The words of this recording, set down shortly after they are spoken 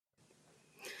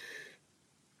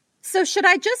So should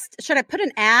I put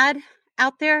an ad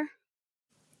out there?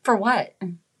 For what?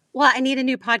 Well, I need a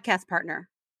new podcast partner.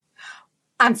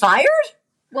 I'm fired?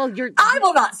 Well, I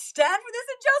will not stand for this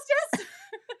injustice.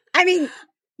 I mean,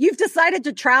 you've decided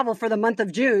to travel for the month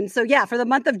of June. So yeah, for the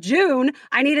month of June,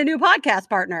 I need a new podcast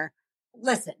partner.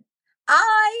 Listen,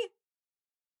 I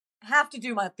have to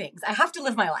do my things. I have to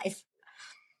live my life.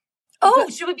 Oh,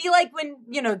 should it be like when,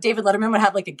 David Letterman would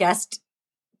have like a guest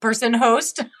person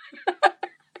host?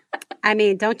 I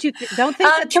mean, don't think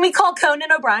can we call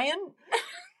Conan O'Brien?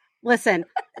 Listen,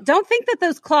 don't think that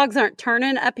those clogs aren't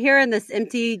turning up here in this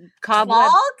empty cobweb.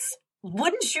 Clogs?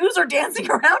 Wooden shoes are dancing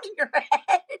around in your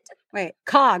head. Wait,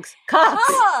 cogs.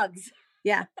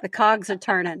 Yeah, the cogs are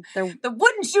turning. The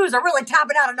wooden shoes are really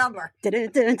tapping out a number.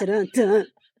 Dun.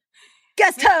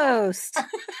 Guest host.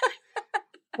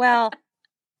 Well,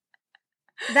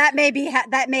 that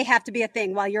may have to be a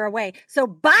thing while you're away. So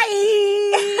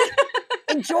bye.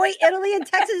 Enjoy Italy and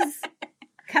Texas.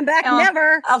 Come back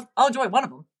never. I'll enjoy one of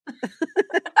them.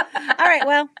 All right.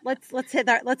 Well, let's hit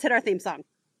our theme song.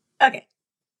 Okay.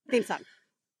 Theme song.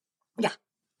 Yeah.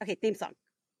 Okay. Theme song.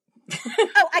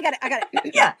 Oh, I got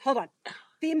it. Yeah. Hold on.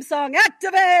 Theme song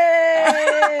activate.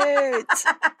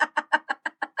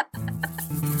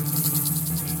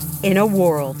 In a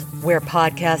world where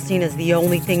podcasting is the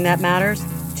only thing that matters,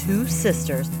 two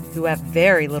sisters who have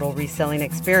very little reselling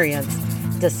experience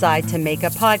decide to make a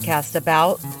podcast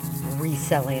about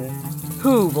reselling.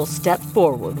 Who will step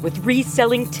forward with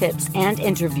reselling tips and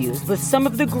interviews with some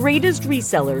of the greatest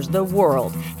resellers the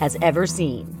world has ever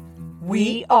seen?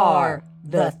 We are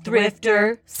the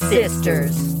Thrifter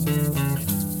Sisters.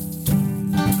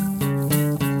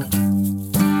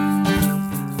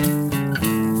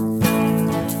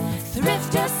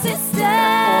 Thrifter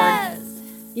Sisters.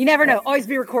 You never know. Always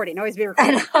be recording. I know.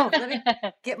 Let me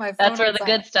get my phone. That's where the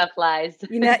good stuff lies.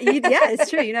 Yeah, it's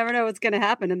true. You never know what's going to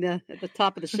happen at the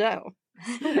top of the show.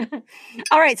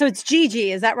 All right, so it's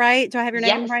Gigi, is that right? Do I have your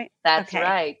name right? That's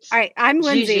right. All right, I'm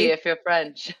Lindsay. Gigi, if you're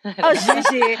French. Oh,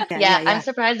 Gigi. Yeah, I'm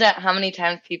surprised at how many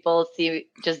times people see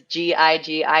just Gigi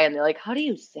and they're like, "How do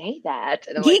you say that?"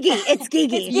 And I'm Gigi, like, it's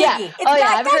Gigi. Yeah. It's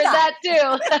I've heard that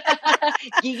too.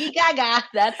 Gigi Gaga,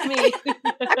 that's me. I'm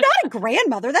not a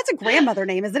grandmother. That's a grandmother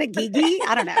name, isn't it? Gigi?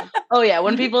 I don't know. Oh yeah,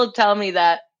 when people tell me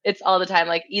that, it's all the time.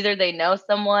 Like either they know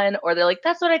someone or they're like,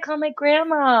 "That's what I call my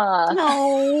grandma."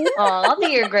 No. Oh, I'll be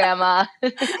your grandma.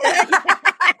 I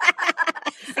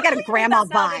got a grandma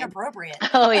vibe. Inappropriate.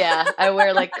 Oh yeah, I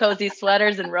wear like cozy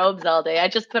sweaters and robes all day. I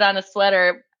just put on a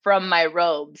sweater from my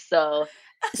robe, so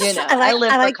I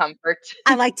live for comfort.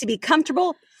 I like to be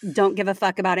comfortable. Don't give a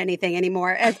fuck about anything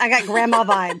anymore. I got grandma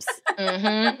vibes.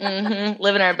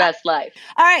 Living our best life.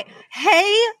 All right,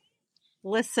 hey,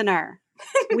 listener,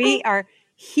 we are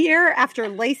here after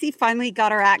Lacey finally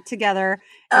got her act together.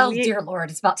 Oh, dear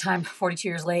Lord. It's about time. 42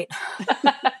 years late.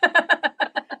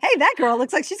 Hey, that girl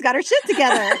looks like she's got her shit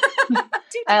together.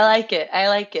 I like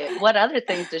it. What other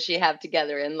things does she have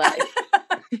together in life?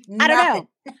 I don't know.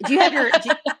 Do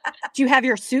you have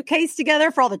your suitcase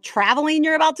together for all the traveling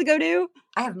you're about to go do?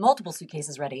 I have multiple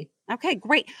suitcases ready. Okay,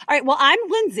 great. All right. Well, I'm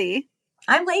Lindsay.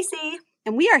 I'm Lacey.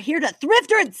 And we are here to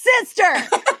Thrifter and Sister.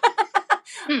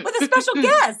 With a special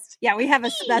guest. Yeah, we have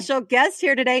a special guest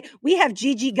here today. We have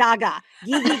Gigi Gaga.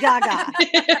 Gigi Gaga.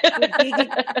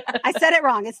 I said it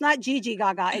wrong. It's not Gigi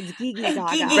Gaga. It's Gigi Gaga.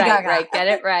 Gigi Gaga. Right. Get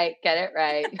it right.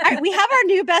 All right, we have our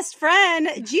new best friend,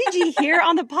 Gigi, here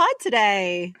on the pod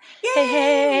today.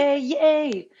 Yay!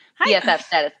 Yay! Hi. BFF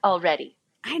status already.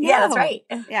 I know. Yeah, that's right.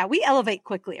 Yeah, we elevate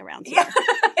quickly around here.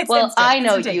 Yeah. Well, I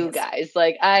know you guys.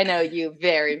 Like, I know you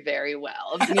very, very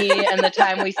well. Me and the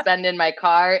time we spend in my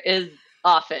car is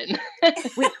often.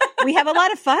 we have a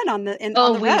lot of fun on the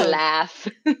road. We laugh.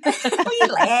 We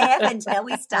laugh until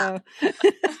we stop.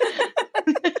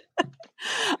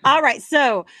 All right.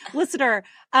 So, listener,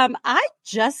 I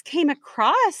just came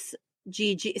across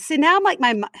Gigi. So now I'm like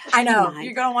I know.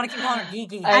 You're going to want to keep calling her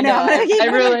Gigi. I know. I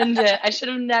ruined it. I should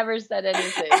have never said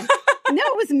anything. No,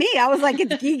 it was me. I was like,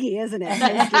 it's Gigi, isn't it?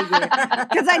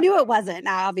 Because I knew it wasn't,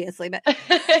 obviously. But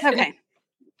okay.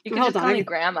 You can just call me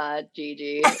Grandma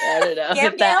Gigi. I don't know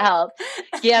if that helps.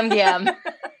 Gam.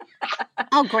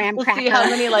 Oh, Graham We'll Cracker. see how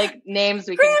many names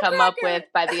we can come up with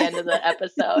by the end of the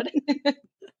episode.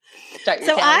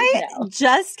 So I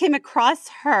just came across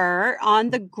her on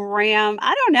the gram.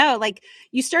 I don't know,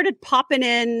 you started popping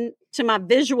in to my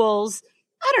visuals,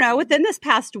 I don't know, within this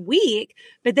past week.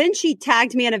 But then she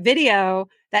tagged me in a video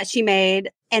that she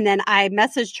made And then I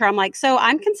messaged her. I'm like, so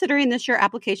I'm considering this your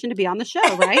application to be on the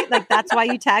show, right? Like, that's why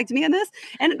you tagged me in this.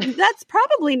 And that's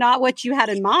probably not what you had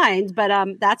in mind,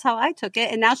 but that's how I took it.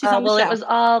 And now she's on the show. Well, it was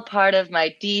all part of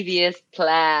my devious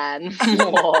plan. You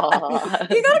got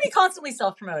to be constantly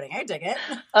self-promoting. I dig it.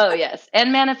 Oh, yes.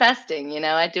 And manifesting,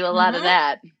 I do a lot of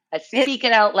that. I speak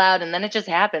it out loud and then it just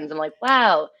happens. I'm like,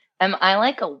 wow, am I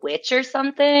like a witch or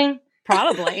something?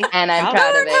 Probably. And I'm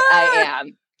proud of it. I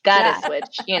am. Goddess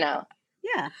witch,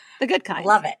 Yeah, the good kind.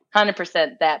 Love it.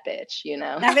 100% that bitch,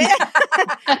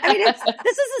 I mean,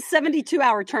 this is a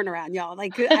 72-hour turnaround, y'all.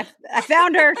 Like, I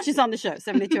found her. She's on the show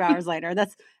 72 hours later.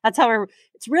 That's how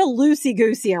it's real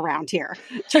loosey-goosey around here.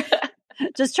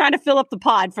 Just trying to fill up the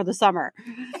pod for the summer.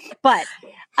 But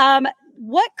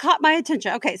what caught my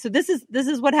attention? Okay, so this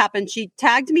is what happened. She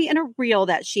tagged me in a reel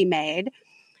that she made,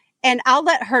 and I'll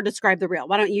let her describe the reel.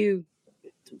 Why don't you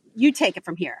take it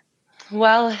from here?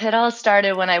 Well, it all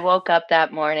started when I woke up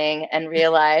that morning and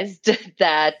realized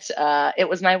that it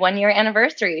was my 1-year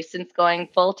anniversary since going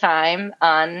full time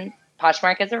on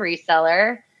Poshmark as a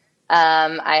reseller.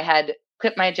 I had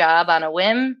quit my job on a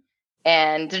whim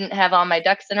and didn't have all my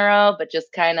ducks in a row, but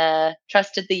just kind of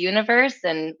trusted the universe.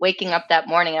 And waking up that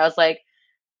morning, I was like,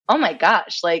 oh my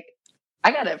gosh, like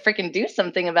I got to freaking do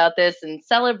something about this and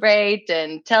celebrate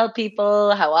and tell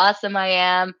people how awesome I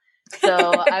am. So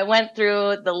I went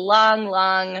through the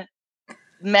long,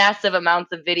 massive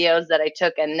amounts of videos that I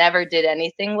took and never did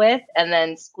anything with, and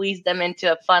then squeezed them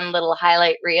into a fun little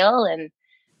highlight reel. And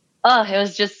it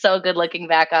was just so good looking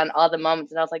back on all the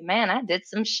moments. And I was like, man, I did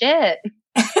some shit.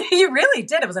 You really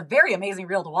did. It was a very amazing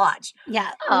reel to watch.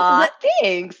 Yeah. Aw,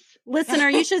 thanks. Listener,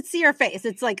 you should see her face.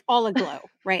 It's like all aglow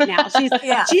right now.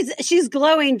 She's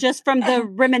glowing just from the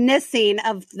reminiscing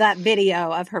of that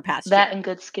video of her past That year. and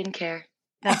good skincare.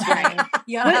 That's right.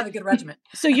 You gotta have a good regimen.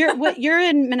 So you're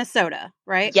in Minnesota,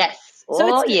 right? Yes.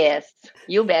 So yes.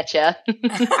 You betcha.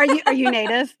 Are you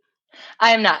native?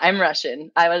 I am not. I'm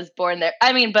Russian. I was born there.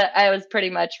 I mean, but I was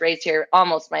pretty much raised here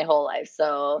almost my whole life.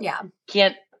 So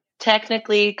can't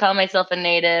technically call myself a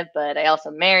native, but I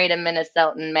also married a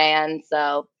Minnesotan man.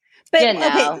 So,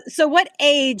 okay. So what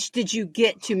age did you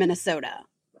get to Minnesota?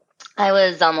 I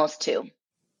was almost 2.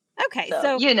 Okay.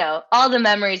 So So all the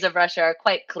memories of Russia are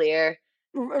quite clear.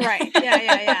 Right.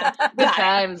 Yeah. Good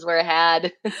times were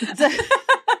had.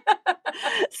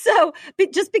 So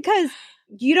just because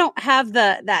you don't have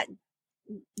that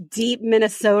deep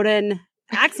Minnesotan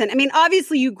accent, I mean,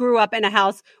 obviously you grew up in a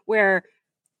house where,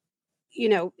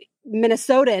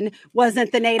 Minnesotan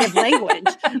wasn't the native language.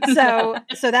 So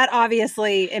that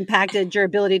obviously impacted your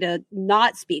ability to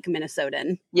not speak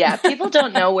Minnesotan. Yeah, people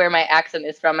don't know where my accent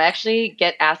is from. I actually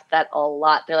get asked that a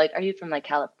lot. They're like, are you from like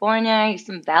California? Are you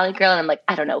some Valley girl? And I'm like,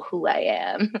 I don't know who I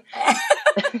am.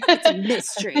 It's a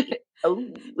mystery. Oh,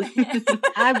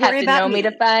 I have worry to about know me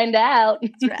to find out.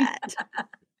 That's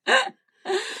right.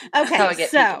 Okay, That's how I get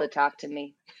people to talk to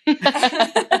me.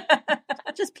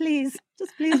 just please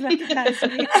recognize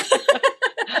me.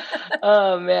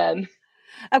 Oh man.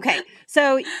 Okay,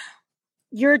 so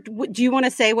do you want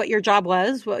to say what your job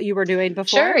was, what you were doing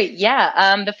before? Sure.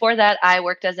 Yeah. Before that, I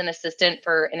worked as an assistant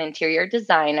for an interior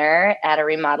designer at a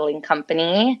remodeling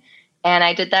company. And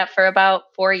I did that for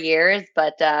about 4 years,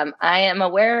 but I am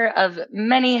aware of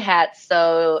many hats.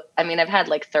 So, I mean, I've had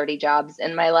like 30 jobs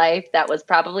in my life. That was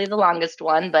probably the longest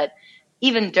one. But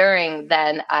even during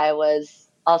then, I was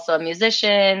also a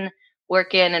musician,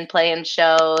 working and playing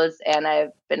shows. And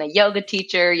I've been a yoga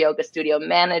teacher, yoga studio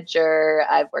manager.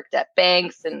 I've worked at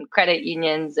banks and credit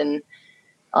unions, and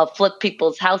I'll flip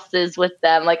people's houses with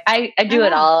them. Like I do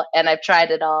it all, and I've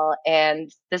tried it all.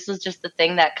 And this was just the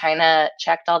thing that kind of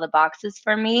checked all the boxes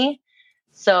for me.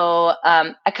 So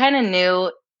I kind of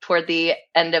knew toward the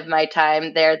end of my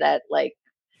time there that like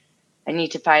I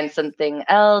need to find something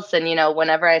else. And,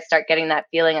 whenever I start getting that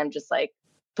feeling, I'm just like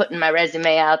putting my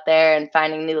resume out there and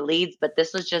finding new leads. But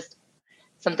this was just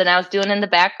something I was doing in the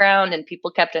background, and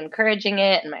people kept encouraging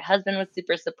it. And my husband was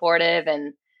super supportive.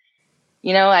 And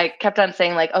I kept on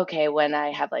saying like, okay, when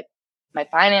I have like my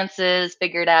finances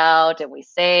figured out and we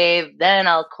save, then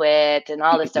I'll quit and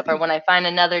all this stuff. Or when I find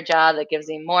another job that gives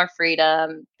me more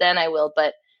freedom, then I will.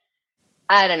 But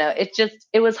I don't know.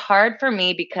 It was hard for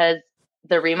me because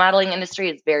the remodeling industry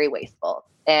is very wasteful.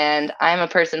 And I'm a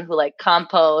person who like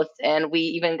composts, and we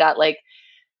even got like,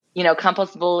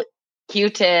 compostable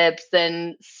Q-tips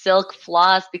and silk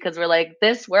floss because we're like,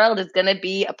 this world is going to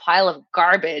be a pile of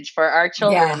garbage for our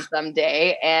children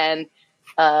someday. And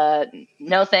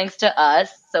no thanks to us.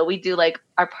 So we do like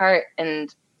our part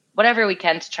and whatever we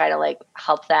can to try to like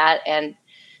help that and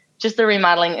just the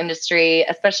remodeling industry,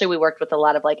 especially we worked with a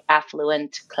lot of like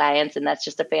affluent clients, and that's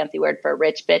just a fancy word for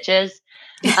rich bitches.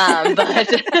 But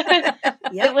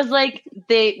it was like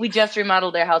we just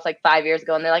remodeled their house like 5 years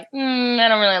ago, and they're like, I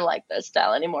don't really like this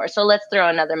style anymore. So let's throw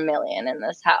another million in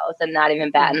this house and not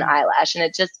even bat an eyelash. And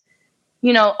it just,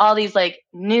 all these like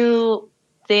new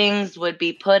things would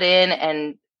be put in,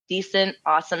 and decent,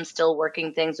 awesome, still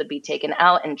working things would be taken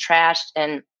out and trashed.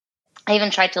 And I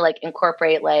even tried to like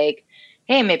incorporate like,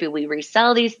 hey, maybe we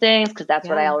resell these things because that's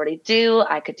what I already do.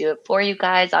 I could do it for you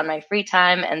guys on my free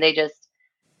time. And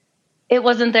it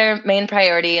wasn't their main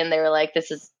priority. And they were like,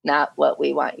 this is not what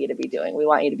we want you to be doing. We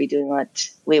want you to be doing what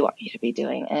we want you to be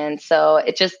doing. And so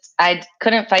I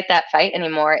couldn't fight that fight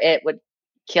anymore. It would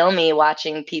kill me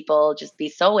watching people just be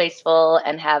so wasteful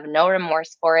and have no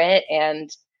remorse for it. And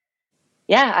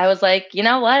yeah, I was like, you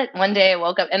know what? One day I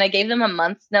woke up and I gave them a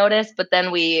month's notice, but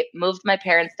then we moved my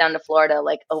parents down to Florida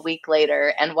like a week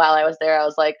later. And while I was there, I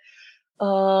was like,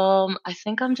 I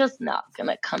think I'm just not going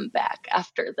to come back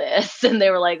after this. And they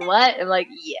were like, what? I'm like,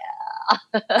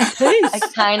 yeah, I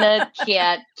kind of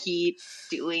can't keep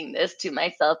doing this to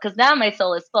myself because now my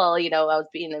soul is full. I was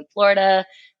being in Florida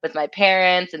with my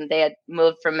parents and they had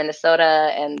moved from Minnesota,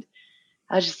 and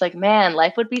I was just like, man,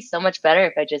 life would be so much better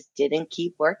if I just didn't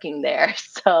keep working there.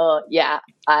 So yeah,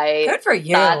 I Good for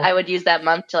you. thought I would use that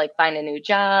month to like find a new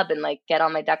job and like get all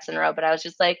my ducks in a row. But I was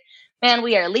just like, man,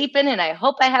 we are leaping and I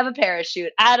hope I have a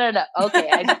parachute. I don't know. Okay,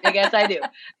 I guess I do.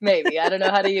 Maybe. I don't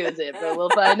know how to use it, but we'll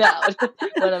find out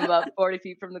when I'm about 40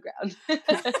 feet from the ground.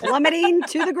 Plummeting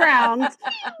to the ground.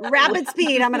 Rapid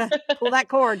speed. I'm going to pull that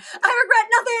cord.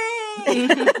 I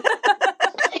regret nothing.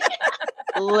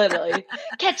 Literally.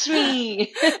 Catch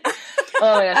me.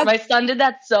 Oh my gosh. My son did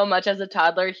that so much as a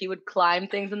toddler. He would climb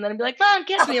things and then be like, Mom,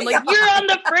 catch me. I'm like, you're on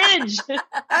the fridge.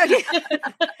 Okay.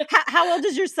 How old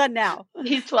is your son now?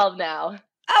 He's 12 now.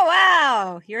 Oh,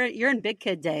 wow. You're in big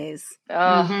kid days.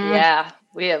 Oh, yeah.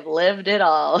 We have lived it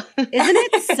all. Isn't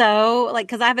it so, like,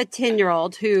 because I have a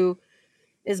 10-year-old who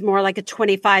is more like a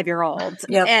 25-year-old.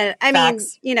 Yep. And I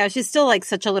Facts. mean, she's still like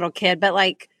such a little kid, but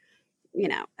like,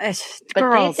 but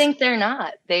girls. they think they're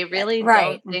not. They really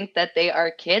don't think that they are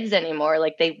kids anymore.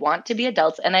 Like they want to be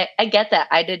adults. And I get that.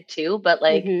 I did too, but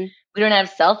like we don't have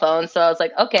cell phones. So I was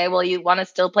like, okay, well, you want to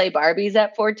still play Barbies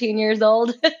at 14 years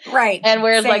old? Right. And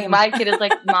whereas Same. like my kid is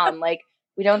like, Mom, like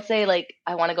we don't say like,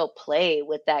 I want to go play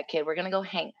with that kid. We're going to go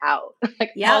hang out.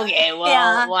 Like, okay,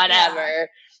 well, whatever. Yeah.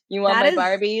 You want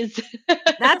my Barbies?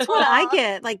 That's what I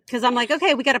get. Like, cause I'm like,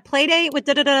 okay, we got a play date with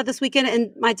this weekend.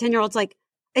 And my 10-year-old's like,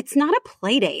 it's not a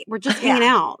play date. We're just hanging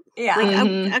out. Yeah.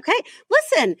 Like, okay.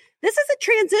 Listen, this is a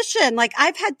transition. Like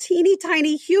I've had teeny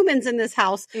tiny humans in this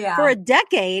house for a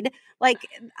decade. Like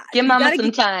give mama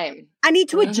some time. I need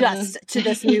to adjust to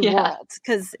this new world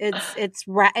because it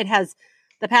has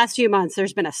the past few months,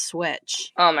 there's been a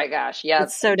switch. Oh my gosh. Yeah.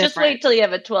 It's so different. Just wait till you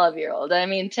have a 12-year-old. I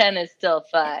mean, 10 is still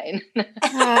fine.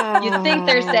 You think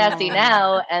they're sassy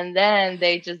now and then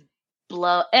they just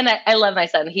blow. And I love my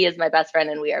son. He is my best friend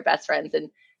and we are best friends and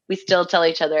we still tell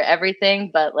each other everything,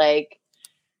 but like,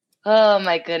 oh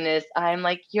my goodness. I'm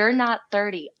like, you're not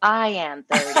 30. I am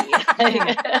 30.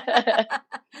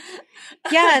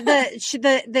 Yeah.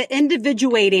 The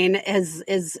individuating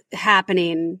is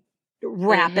happening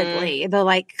rapidly. The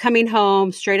like coming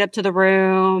home straight up to the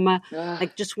room,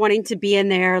 like just wanting to be in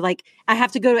there. Like I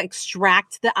have to go to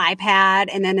extract the iPad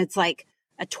and then it's like,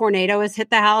 a tornado has hit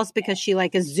the house because she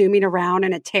like is zooming around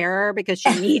in a terror because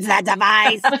she needs that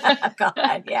device.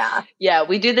 God, yeah. Yeah,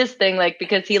 we do this thing like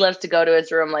because he loves to go to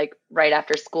his room like right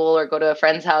after school or go to a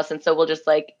friend's house. And so we'll just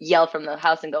like yell from the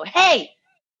house and go, hey,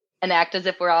 and act as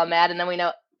if we're all mad. And then we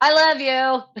know, I love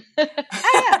you.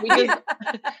 We just,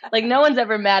 like no one's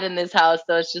ever mad in this house.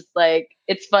 So it's just like,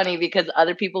 it's funny because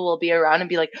other people will be around and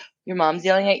be like, your mom's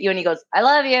yelling at you. And he goes, I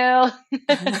love you.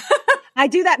 I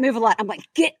do that move a lot. I'm like,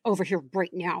 get over here right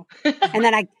now. And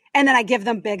then I give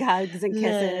them big hugs and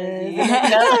kisses.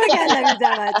 Oh my God, I love you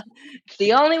so much. It's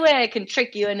the only way I can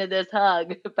trick you into this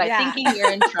hug by thinking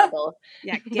you're in trouble.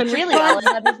 Yeah. When really all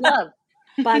I have is love.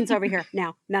 Buns over here.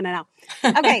 No.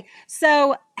 Okay.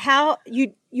 So how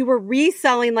you were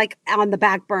reselling like on the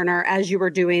back burner as you were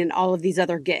doing all of these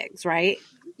other gigs, right?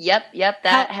 Yep.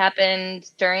 That happened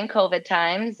during COVID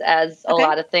times as a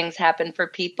lot of things happened for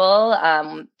people.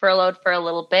 Furloughed for a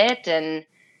little bit and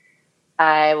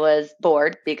I was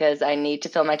bored because I need to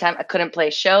fill my time. I couldn't play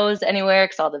shows anywhere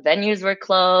because all the venues were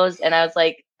closed. And I was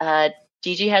like,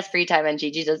 Gigi has free time and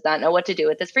Gigi does not know what to do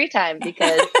with this free time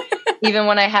because even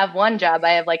when I have one job,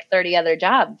 I have like 30 other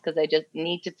jobs because I just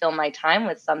need to fill my time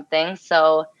with something.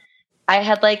 So I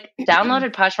had like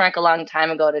downloaded Poshmark a long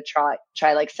time ago to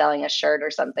try like selling a shirt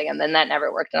or something. And then that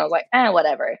never worked. And I was like,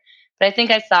 whatever. But I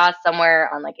think I saw somewhere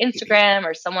on like Instagram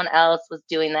or someone else was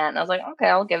doing that. And I was like, okay,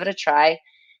 I'll give it a try.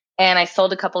 And I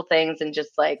sold a couple things and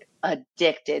just like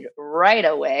addicted right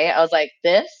away. I was like,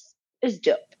 this is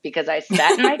dope, because I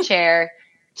sat in my chair,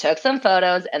 took some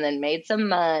photos, and then made some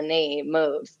money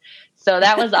moves. So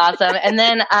that was awesome. And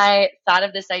then I thought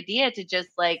of this idea to just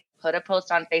like put a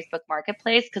post on Facebook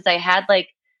Marketplace, because I had like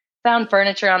found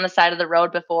furniture on the side of the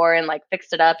road before and like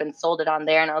fixed it up and sold it on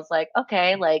there. And I was like,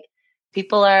 okay, like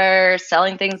people are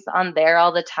selling things on there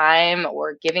all the time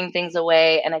or giving things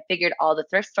away. And I figured all the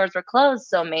thrift stores were closed.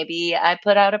 So maybe I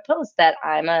put out a post that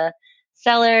I'm a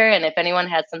seller. And if anyone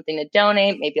has something to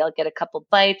donate, maybe I'll get a couple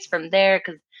bites from there.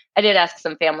 Cause I did ask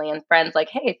some family and friends, like,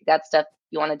 hey, if you got stuff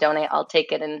you want to donate, I'll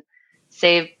take it and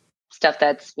save stuff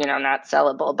that's, not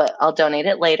sellable, but I'll donate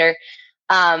it later.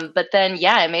 But then,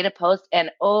 I made a post and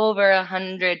over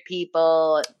 100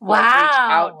 people like, reached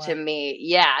out to me.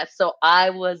 Yeah. So I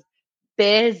was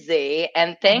busy,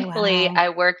 and thankfully I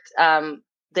worked,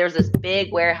 there's this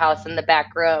big warehouse in the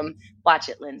back room. Watch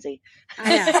it, Lindsay.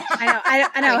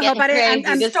 I know. I hope I'm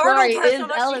startled the story her is so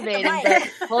much. elevating, but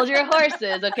hold your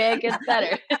horses, okay? It gets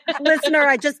better. Listener,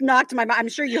 I just knocked I'm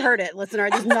sure you heard it, listener.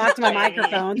 I just knocked my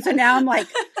microphone. So now I'm like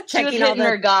She was checking all hitting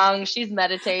her gong. She's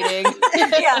meditating.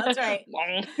 Yeah, that's right.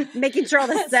 making sure all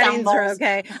the settings are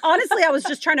okay. Honestly, I was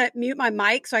just trying to mute my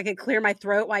mic so I could clear my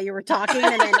throat while you were talking,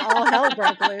 and then all hell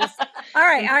broke loose. All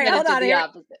right, hold on here.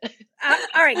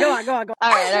 All right, go on. All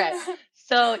right.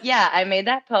 So I made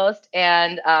that post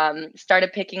and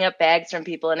started picking up bags from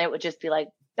people, and it would just be like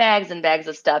bags and bags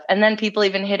of stuff. And then people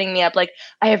even hitting me up like,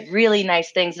 I have really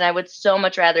nice things, and I would so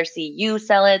much rather see you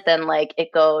sell it than like it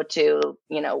go to,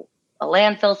 a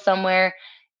landfill somewhere.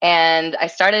 And I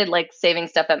started like saving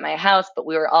stuff at my house, but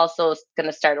we were also going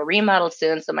to start a remodel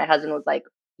soon. So my husband was like,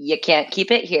 you can't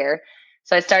keep it here.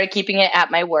 So I started keeping it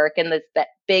at my work in this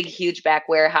big, huge back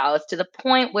warehouse, to the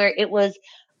point where it was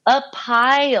a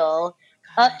pile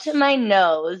up to my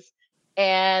nose.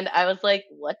 And I was like,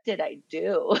 what did I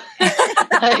do?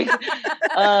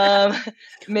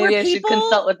 Maybe I should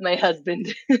consult with my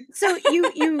husband. So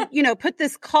you put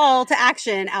this call to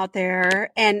action out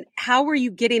there, and how were you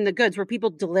getting the goods? Were people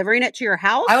delivering it to your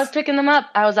house? I was picking them up.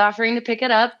 I was offering to pick it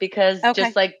up, because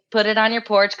just like put it on your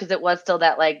porch, because it was still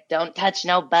that like don't touch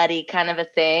nobody kind of a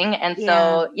thing. And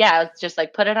so it's just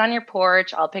like put it on your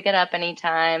porch. I'll pick it up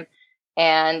anytime.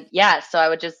 And so I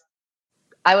would just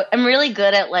I'm really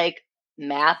good at like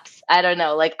maps. I don't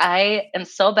know. Like I am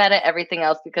so bad at everything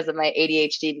else because of my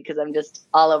ADHD, because I'm just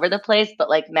all over the place. But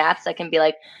like maps, I can be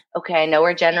like, okay, I know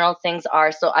where general things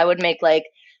are. So I would make like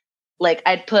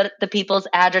I'd put the people's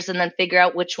address and then figure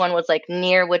out which one was like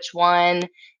near which one,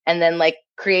 and then like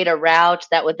create a route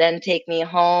that would then take me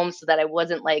home, so that I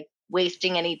wasn't like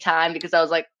wasting any time, because I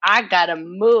was like, I gotta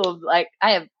move. Like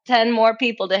I have 10 more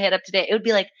people to hit up today. It would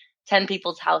be like 10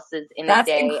 people's houses in a day. That's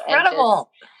incredible.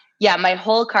 My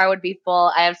whole car would be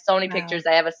full. I have so many pictures.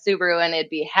 I have a Subaru, and it'd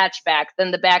be hatchback,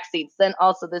 then the back seats, then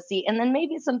also the seat, and then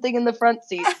maybe something in the front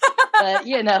seat. But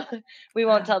we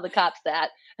won't tell the cops that.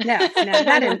 No,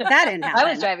 that didn't happen. I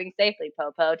was driving safely,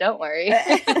 Popo. Don't worry.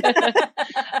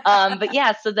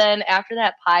 So then after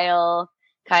that pile,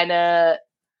 I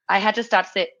had to stop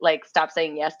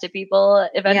saying yes to people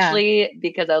eventually,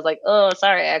 because I was like, oh,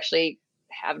 sorry, I actually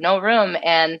have no room.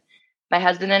 And my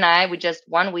husband and I, we just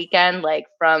one weekend, like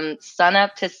from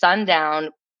sunup to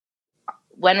sundown,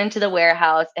 went into the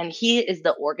warehouse, and he is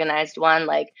the organized one.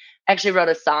 Like actually wrote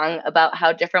a song about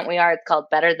how different we are. It's called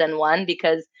Better Than One,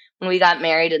 because when we got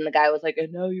married and the guy was like,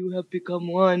 and now you have become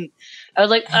one, I was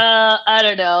like, I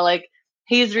don't know. Like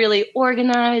he's really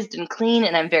organized and clean,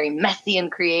 and I'm very messy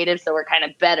and creative. So we're kind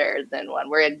of better than one.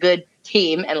 We're a good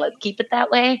team, and let's keep it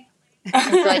that way.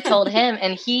 And so I told him,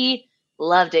 and he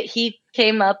loved it. He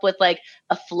came up with like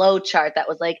a flow chart that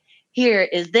was like, here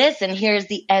is this, and here's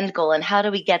the end goal, and how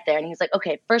do we get there? And he's like,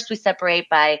 okay, first we separate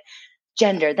by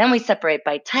gender, then we separate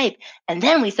by type, and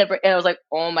then we separate. And I was like,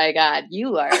 oh my God,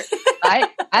 you are,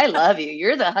 I love you.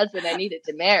 You're the husband I needed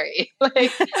to marry.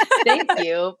 Like, thank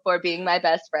you for being my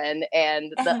best friend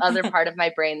and the other part of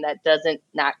my brain that doesn't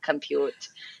not compute.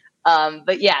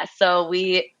 So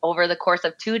we, over the course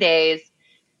of 2 days,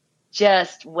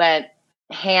 just went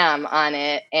ham on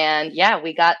it. And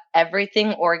we got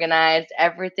everything organized,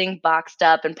 everything boxed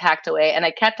up and packed away. And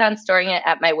I kept on storing it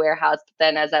at my warehouse. But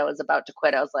then as I was about to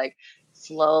quit, I was like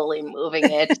slowly moving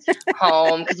it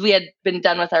home, because we had been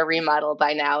done with our remodel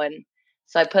by now. And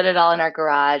so I put it all in our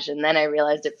garage, and then I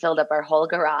realized it filled up our whole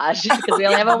garage, because we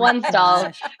only have a one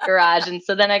stall garage. And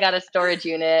so then I got a storage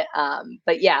unit.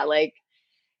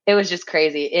 it was just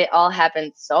crazy. It all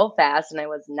happened so fast and I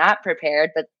was not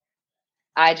prepared, but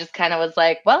I just kind of was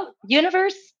like, well,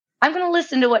 universe, I'm going to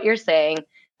listen to what you're saying.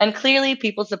 And clearly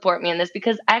people support me in this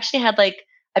because I actually had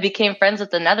I became friends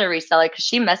with another reseller because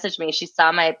she messaged me. She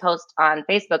saw my post on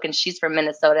Facebook and she's from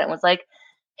Minnesota and was like,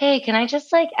 hey, can I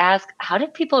just ask, how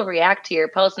did people react to your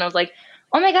post? And I was like,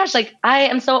 oh my gosh, I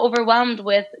am so overwhelmed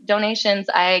with donations.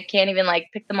 I can't even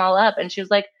pick them all up. And she was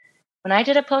like, when I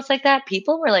did a post like that,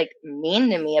 people were mean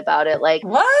to me about it.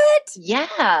 What?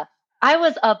 Yeah. I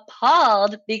was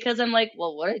appalled because I'm like,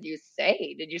 well, what did you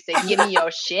say? Did you say, give me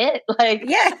your shit?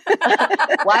 Yeah.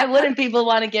 Why wouldn't people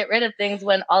want to get rid of things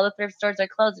when all the thrift stores are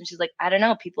closed? And she's like, I don't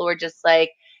know. People were just like,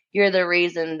 you're the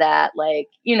reason that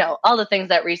all the things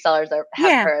that resellers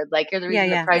have heard, you're the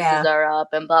reason the prices are up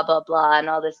and blah, blah, blah. And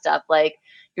all this stuff,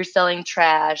 you're selling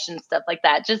trash and stuff like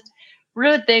that. Just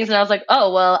rude things. And I was like,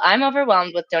 oh, well, I'm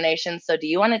overwhelmed with donations. So do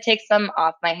you want to take some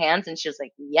off my hands? And she was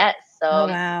like, yes. So Oh,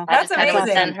 wow. I just had to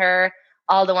amazing. send her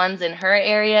all the ones in her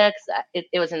area because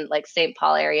it was in St.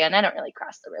 Paul area. And I don't really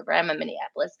cross the river. I'm a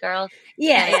Minneapolis girl.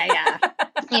 Yeah.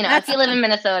 If you live in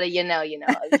Minnesota, you know.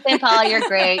 St. Paul, you're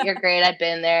great. You're great. I've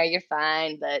been there. You're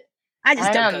fine. But I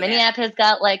just don't know. go Minneapolis has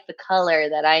got the color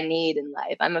that I need in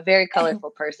life. I'm a very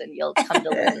colorful person. You'll come to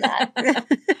learn that.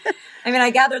 I mean,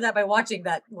 I gathered that by watching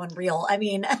that one reel. I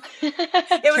mean,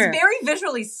 it was very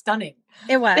visually stunning.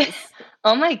 It was.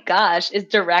 Oh my gosh. Is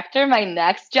director my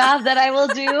next job that I will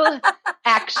do?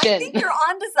 Action. I think you're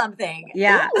onto something.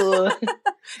 Yeah.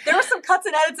 There were some cuts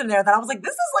and edits in there that I was like,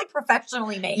 this is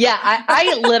professionally made. Yeah.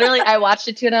 I literally, I watched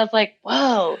it too and I was like,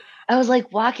 whoa. I was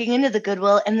walking into the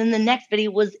Goodwill and then the next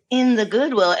video was in the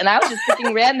Goodwill and I was just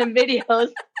picking random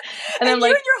videos. And I'm you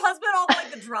and your husband all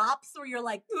the drops where you're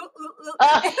like, ooh, ooh, ooh.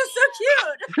 It's so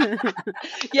cute.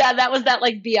 Yeah, that was that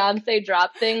Beyonce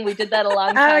drop thing. We did that a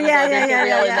long time ago. There's a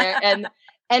reel in there. And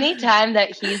anytime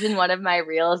that he's in one of my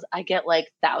reels, I get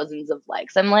thousands of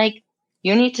likes. I'm like,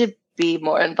 you need to be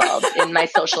more involved in my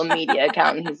social media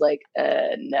account. And he's like,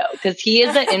 no, because he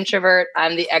is an introvert.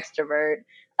 I'm the extrovert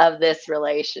of this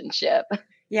relationship.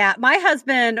 Yeah. My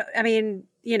husband, I mean,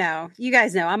 you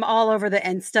guys know I'm all over the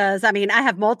Instas. I mean, I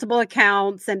have multiple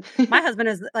accounts and my husband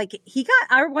is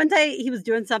one day he was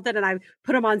doing something and I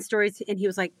put him on stories and he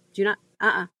was like, do not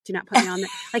put me on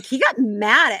there. He got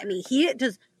mad at me. He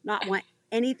does not want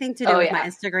anything to do with my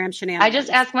Instagram shenanigans. I just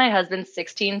asked my husband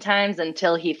 16 times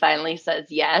until he finally says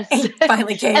yes.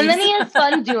 Finally came. And then he has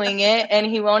fun doing it and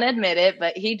he won't admit it,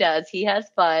 but he does. He has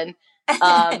fun.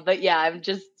 But yeah,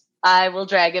 I will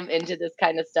drag him into this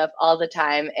kind of stuff all the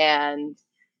time and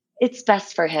it's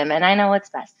best for him. And I know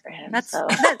what's best for him. So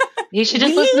he should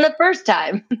just listen the first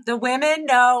time. The women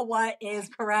know what is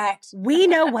correct. We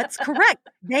know what's correct.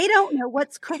 They don't know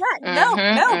what's correct.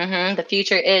 No. The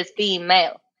future is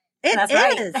female. That's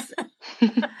is.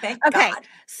 Right. Thank God.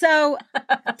 So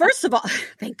first of all,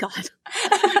 thank God.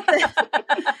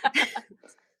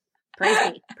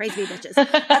 Praise me, bitches.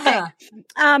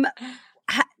 Okay.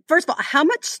 First of all, how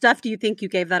much stuff do you think you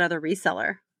gave that other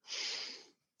reseller?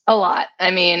 A lot.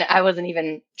 I mean, I wasn't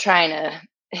even trying to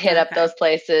hit up those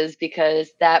places because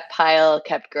that pile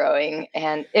kept growing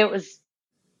and it was,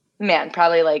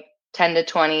 probably 10 to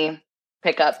 20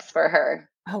 pickups for her.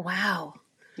 Oh, wow.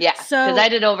 Yeah. Because I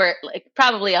did over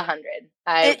probably 100.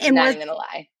 I'm not even going to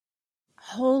lie.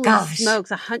 Holy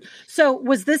smokes. 100. So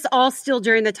was this all still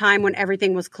during the time when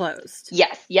everything was closed?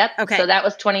 Yes. Yep. Okay. So that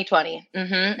was 2020.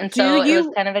 Mm-hmm. And so it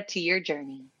was kind of a 2-year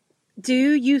journey. Do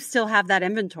you still have that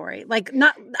inventory?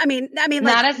 Not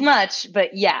as much,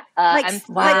 but yeah, I'm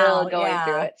still going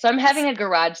through it. So I'm having a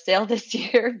garage sale this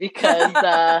year because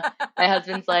my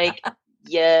husband's like,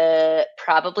 you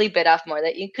probably bit off more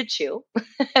than you could chew.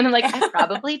 And I'm like, I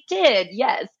probably did.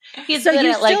 Yes. He's good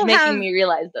at making me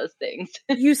realize those things.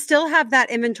 You still have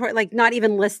that inventory, not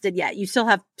even listed yet. You still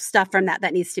have stuff from that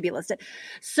needs to be listed.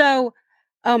 So,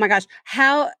 oh my gosh,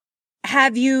 how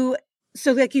have you,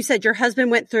 so like you said, your husband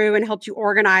went through and helped you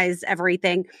organize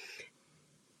everything.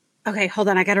 Okay, hold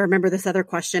on. I got to remember this other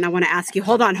question I want to ask you.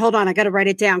 Hold on. I got to write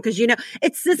it down because, isn't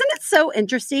it so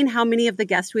interesting how many of the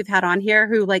guests we've had on here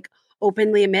who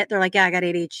openly admit they're like, yeah, I got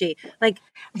ADHD. Right.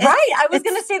 I was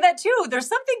going to say that too. There's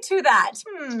something to that.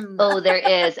 Oh, there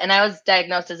is. And I was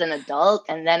diagnosed as an adult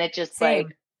and then it just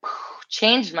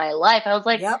changed my life. I was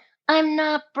like, I'm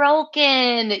not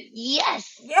broken.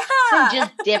 Yes. Yeah. I'm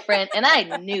just different. And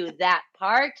I knew that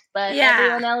part, but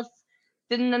everyone else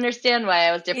didn't understand why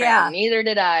I was different. Yeah. Neither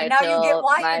did I. And now you get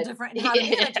why you're different and how to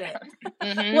manage it.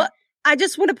 Mm-hmm. Well, I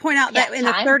just want to point out that in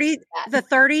time the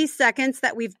 30 seconds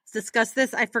that we've discussed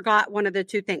this, I forgot one of the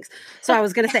two things. So I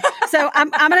was going to say, so I'm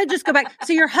going to just go back.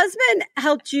 So your husband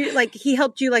helped you, like he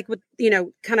helped you like with,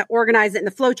 kind of organize it in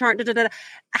the flow chart.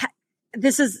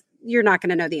 This is, you're not going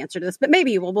to know the answer to this, but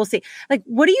maybe you will. We'll see. Like,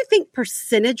 what do you think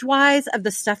percentage wise of the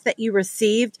stuff that you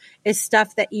received is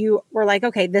stuff that you were like,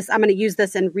 okay, I'm going to use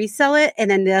this and resell it.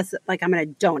 And then this, like, I'm going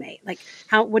to donate. Like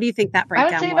what do you think that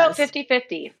breakdown was? I would say about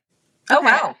 50-50. Oh,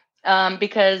 wow.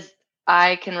 Because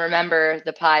I can remember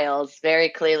the piles very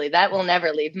clearly. That will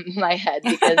never leave my head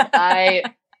because I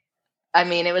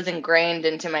mean, it was ingrained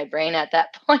into my brain at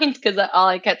that point because all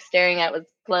I kept staring at was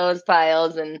clothes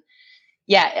piles. And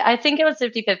yeah, I think it was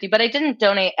 50-50, but I didn't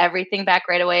donate everything back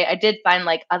right away. I did find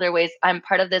like other ways. I'm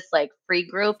part of this like free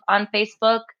group on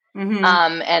Facebook. Mm-hmm.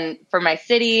 And for my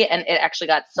city, and it actually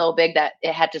got so big that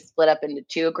it had to split up into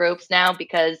 2 groups now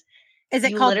because is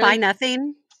it called Buy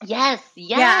Nothing? Yes.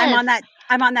 Yeah,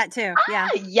 I'm on that too. Yeah.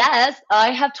 Yes. I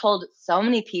have told so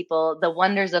many people the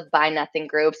wonders of Buy Nothing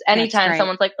groups. Anytime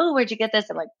someone's like, oh, where'd you get this?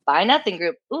 I'm like, Buy Nothing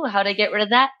group. Ooh, how'd I get rid of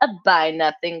that? A Buy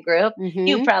Nothing group. Mm-hmm.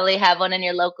 You probably have one in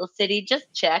your local city.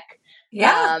 Just check.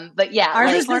 Yeah. But yeah.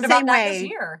 Ours like, is the same way. This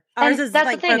year. Ours is that's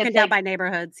like the thing. broken It's down like, by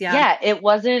neighborhoods. Yeah. Yeah. It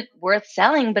wasn't worth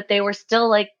selling, but they were still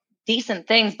like decent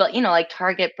things. But, like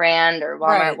Target brand or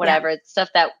Walmart, Right, whatever. It's stuff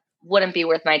that wouldn't be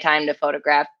worth my time to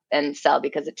photograph and sell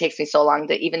because it takes me so long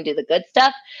to even do the good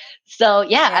stuff. So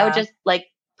yeah, I would just like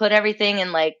put everything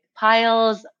in like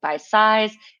piles by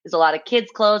size. There's a lot of kids'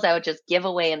 clothes I would just give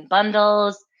away in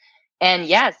bundles. And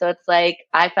yeah, so it's like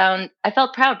I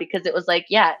felt proud because it was like,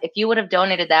 yeah, if you would have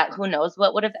donated that, who knows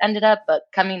what would have ended up. But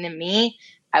coming to me,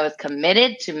 I was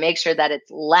committed to make sure that its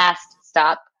last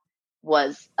stop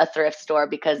was a thrift store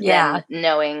because then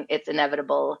knowing its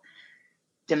inevitable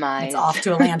demise. It's off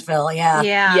to a landfill. Yeah.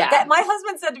 Yeah. My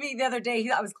husband said to me the other day,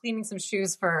 I was cleaning some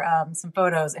shoes for some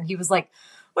photos, and he was like,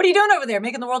 what are you doing over there?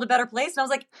 Making the world a better place? And I was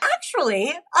like,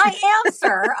 actually, I am,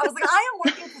 sir. I was like, I am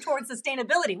working towards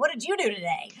sustainability. What did you do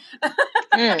today?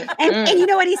 And you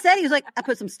know what he said? He was like, I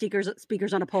put some speakers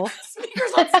on a pole.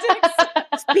 Speakers on sticks.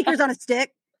 Speakers on a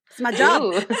stick. It's my job.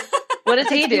 Ooh. What does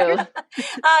he do?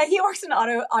 He works in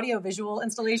audio visual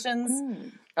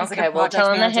installations. Okay, well,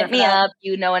 tell him to hit me up.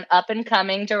 An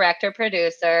up-and-coming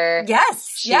director-producer.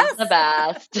 Yes, She's the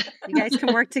best. You guys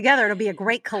can work together. It'll be a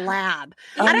great collab.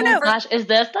 Oh I don't know. Gosh, is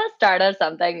this the start of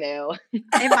something new?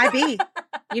 It might be.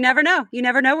 You never know. You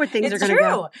never know where things are going to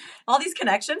go. All these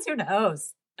connections, who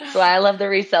knows? So I love the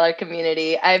reseller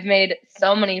community. I've made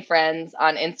so many friends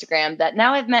on Instagram that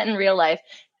now I've met in real life.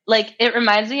 Like, it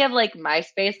reminds me of, like,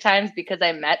 MySpace times because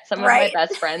I met some of my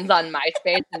best friends on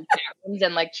MySpace and chat rooms.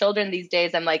 And, like, children these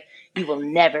days, I'm like, you will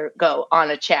never go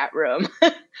on a chat room.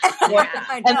 And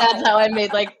that's how I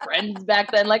made, like, friends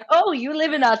back then. Like, oh, you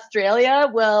live in Australia?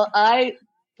 Well, I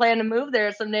plan to move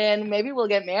there someday and maybe we'll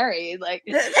get married. Like,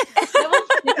 that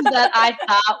was things that I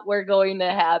thought were going to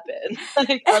happen.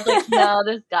 Like, I was like, no,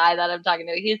 this guy that I'm talking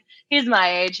to, he's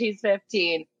my age. He's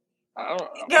 15.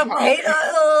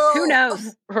 Who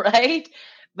knows? Right?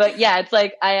 But yeah, it's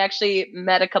like I actually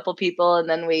met a couple people and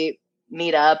then we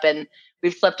meet up and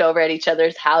we've slept over at each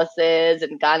other's houses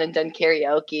and gone and done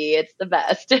karaoke. It's the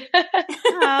best.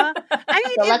 I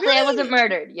mean, so luckily I wasn't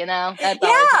murdered, That's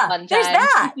always a fun time. There's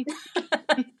that.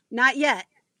 Not yet.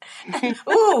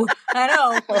 Ooh, I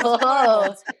know.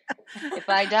 Oh, if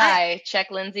I die,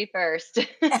 check Lindsay first. hey,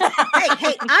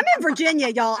 I'm in Virginia,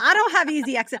 y'all. I don't have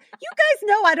easy access. You guys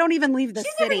know I don't even leave the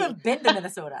She's city. She's never even been to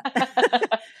Minnesota. You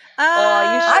should.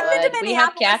 I've been to Minneapolis. We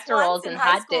have casseroles and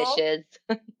hot dishes.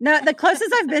 No, the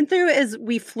closest I've been through is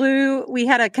we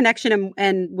had a connection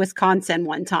in Wisconsin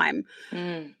one time.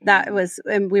 That was,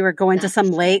 and we were going to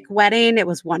some lake wedding. It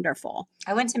was wonderful.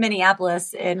 I went to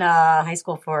Minneapolis in high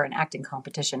school for an acting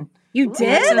competition. You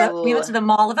did? We went to the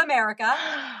Mall of America.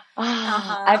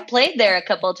 I've played there a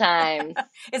couple times.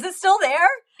 Is it still there?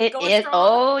 It is.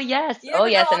 Oh, yes.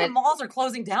 Yes. And the malls are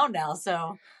closing down now,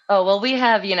 so. Oh, well, we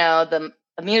have, the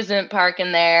amusement park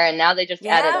in there, and now they just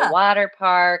added a water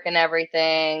park and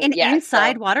everything. An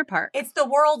inside water park. It's the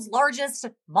world's largest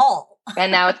mall.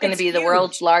 And now it's going to be the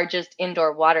world's largest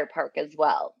indoor water park as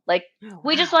well. Like,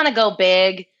 we just want to go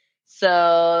big.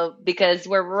 So, because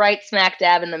we're right smack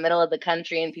dab in the middle of the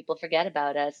country and people forget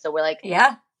about us. So we're like,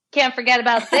 can't forget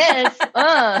about this.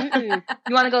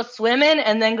 You want to go swimming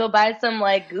and then go buy some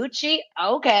like Gucci?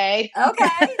 Okay.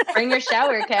 Bring your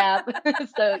shower cap.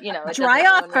 So, it dry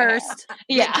off first.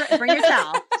 Yeah. Bring your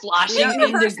towel. Sloshing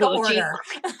into Gucci.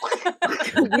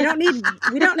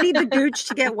 we don't need the Gooch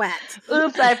to get wet.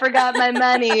 Oops, I forgot my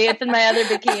money. It's in my other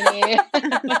bikini.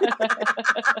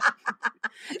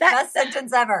 Best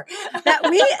sentence ever. that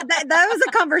was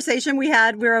a conversation we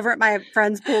had. We were over at my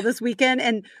friend's pool this weekend,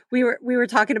 and we were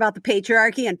talking about the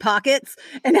patriarchy and pockets,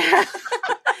 and how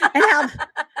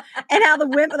the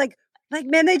women like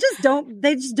men, they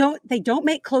don't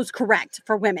make clothes correct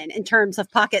for women in terms of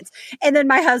pockets. And then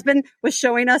my husband was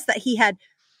showing us that he had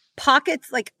pockets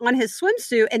like on his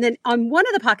swimsuit, and then on one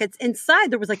of the pockets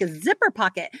inside there was like a zipper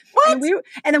pocket. What?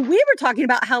 And then we were talking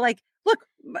about how, like, look,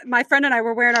 my friend and I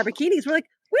were wearing our bikinis. We're like,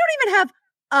 we don't even have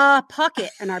a pocket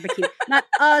in our bikini, not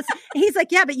us. And he's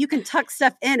like, yeah, but you can tuck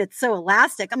stuff in. It's so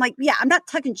elastic. I'm like, yeah, I'm not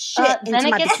tucking shit into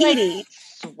my bikini. Like,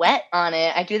 sweat on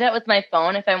it. I do that with my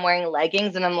phone if I'm wearing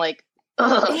leggings, and I'm like,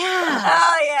 ugh. Yeah.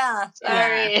 Oh yeah.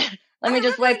 Sorry. Yeah. Let me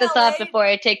just wipe this off before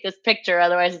I take this picture.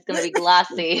 Otherwise, it's going to be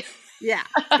glossy. Yeah.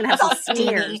 It's going to have some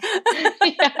smears.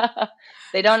 Yeah.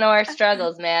 They don't know our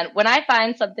struggles, man. When I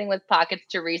find something with pockets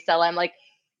to resell, I'm like,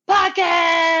 pockets!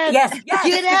 Yes.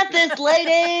 Get at this,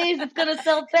 ladies. It's going to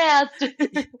sell fast.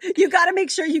 You got to make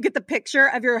sure you get the picture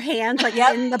of your hands like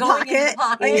in the going pocket. into the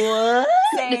pocket. What?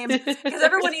 Same. Because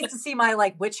everyone needs to see my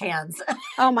like witch hands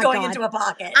Oh my going God. into a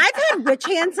pocket. I've had witch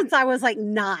hands since I was like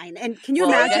 9. And can you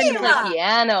Well, imagine? getting to the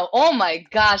piano. Oh my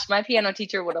gosh, my piano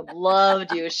teacher would have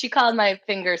loved you. She called my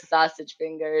fingers sausage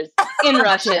fingers in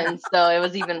Russian, so it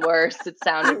was even worse. It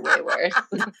sounded way worse.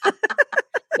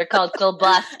 They're called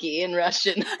kolbaski in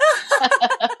Russian.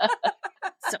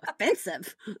 So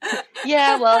offensive.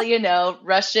 Yeah, well, you know,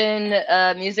 Russian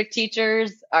music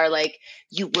teachers are like,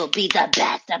 you will be the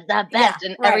best of the best. Yeah,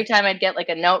 and right. every time I'd get like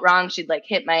a note wrong, she'd like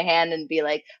hit my hand and be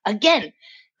like, again.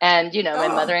 And, you know, my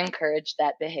mother encouraged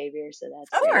that behavior. So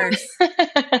that's Of course.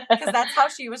 Because that's how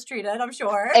she was treated, I'm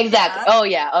sure.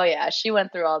 Exactly. Yeah. Oh yeah. She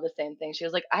went through all the same things. She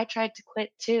was like, I tried to quit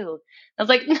too. I was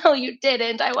like, no, you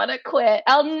didn't. I want to quit.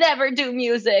 I'll never do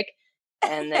music.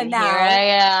 And then And now- here I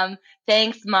am.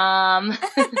 Thanks, Mom.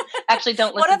 Actually,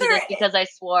 don't What listen to other- this because I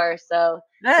swore. So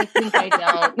I think I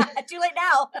don't. Too late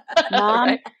now. Mom,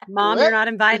 Right? Mom, you're not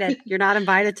invited. You're not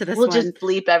invited to this We'll one. just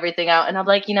bleep everything out. And I'm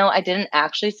like, you know, I didn't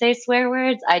actually say swear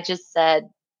words. I just said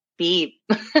beep.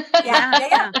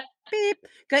 Yeah. Beep.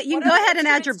 Good. You What can go other ahead and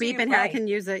add your instruments do beep you in here. I play? can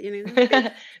use it. You know. Beep.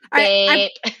 All right,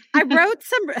 Beep. I wrote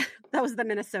some. That was the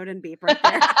Minnesotan beep right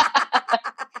there.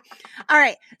 All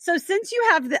right. So since you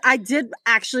have I did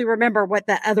actually remember what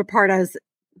the other part is.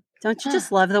 Don't you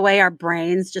just love the way our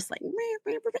brains just like?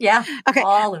 Yeah. Okay.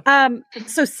 All of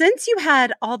So since you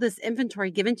had all this inventory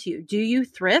given to you, do you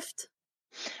thrift?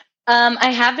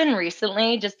 I have been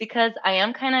recently just because I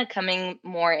am kind of coming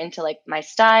more into like my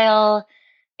style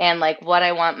and like what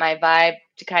I want my vibe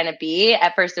to kind of be.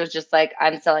 At first it was just like,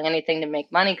 I'm selling anything to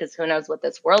make money because who knows what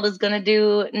this world is going to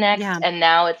do next. Yeah. And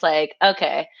now it's like,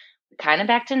 okay, kind of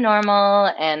back to normal.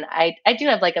 And I do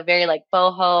have like a very like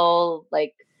boho,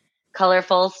 like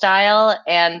colorful style.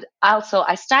 And also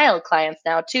I style clients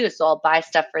now too. So I'll buy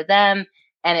stuff for them.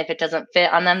 And if it doesn't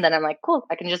fit on them, then I'm like, cool,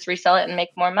 I can just resell it and make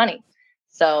more money.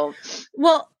 So,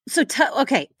 Well, so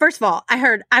okay. First of all,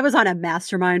 I was on a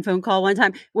mastermind phone call one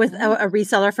time with a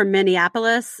reseller from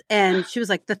Minneapolis, and she was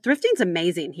like, "The thrifting's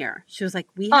amazing here." She was like,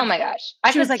 oh my gosh,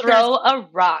 I She was could like, throw a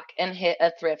rock and hit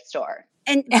a thrift store.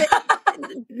 And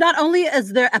not only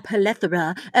is there a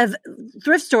plethora of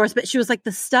thrift stores, but she was like,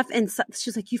 the stuff inside, she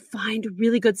was like, you find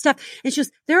really good stuff. And she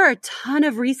was, there are a ton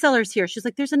of resellers here. She's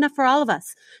like, there's enough for all of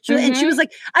us. And she was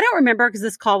like, I don't remember because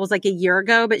this call was like a year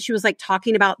ago, but she was like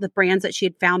talking about the brands that she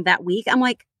had found that week. I'm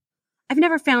like, I've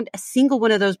never found a single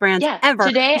one of those brands ever.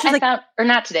 Today I like, found, or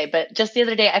not today, but just the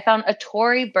other day, I found a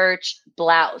Tory Burch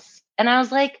blouse. And I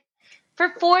was like, for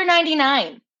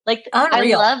 $4.99. Like,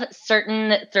 Unreal. I love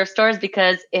certain thrift stores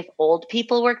because if old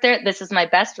people work there, this is my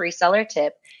best reseller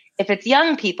tip. If it's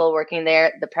young people working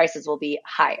there, the prices will be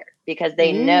higher because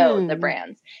they know the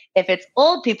brands. If it's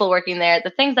old people working there,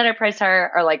 the things that are priced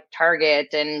higher are like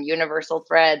Target and Universal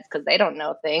Threads because they don't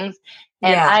know things.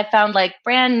 And I found like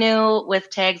brand new with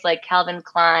tags like Calvin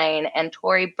Klein and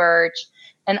Tory Burch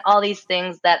and all these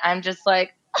things that I'm just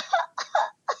like,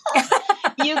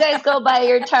 you guys go buy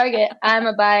your Target. I'm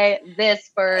going to buy this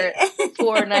for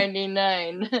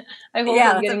 $4.99. I hope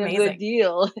I'm getting a good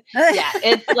deal. Yeah,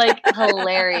 it's like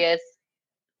hilarious.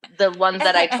 The ones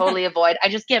that I totally avoid. I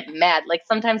just get mad. Like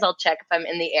sometimes I'll check if I'm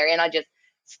in the area and I'll just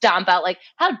stomp out like,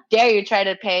 how dare you try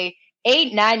to pay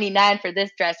 $8.99 for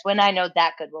this dress when I know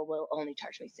that Goodwill will only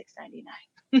charge me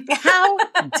 $6.99. How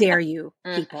dare you,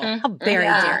 people? How very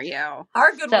dare you?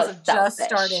 Our Goodwills So have just selfish.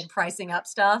 started pricing up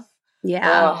stuff.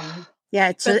 Yeah. Yeah.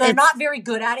 It's, But they're not very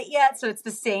good at it yet. So it's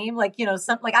the same. Like, you know,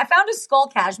 some like I found a skull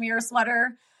cashmere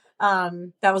sweater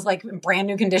that was like in brand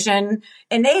new condition.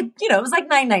 And they, it was like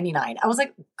 $9.99. I was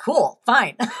like, cool,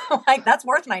 fine. Like that's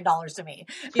worth $9 to me.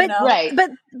 Right.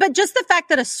 But just the fact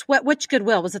that which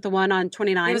Goodwill, was it the one on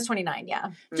 29? It was 29. Yeah.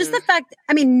 Just the fact,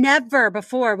 I mean, never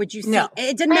before would you see,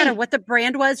 it didn't matter what the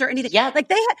brand was or anything. Yeah. Like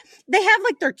they have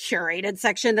like their curated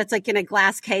section that's like in a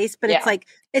glass case, but it's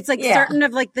like certain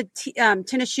of like the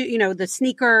tennis shoe, the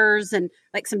sneakers and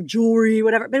like some jewelry,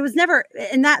 whatever. But it was never,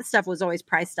 and that stuff was always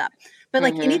priced up. But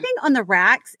like anything on the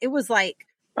racks, it was like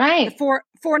the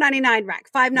 $4.99 rack,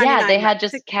 $5.99. Yeah, they had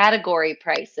just category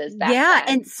prices back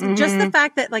then. And just the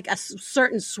fact that like a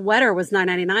certain sweater was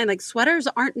 $9.99, like sweaters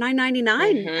aren't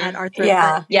 $9.99 at our thrift.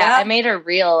 Yeah. I made a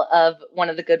reel of one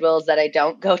of the Goodwills that I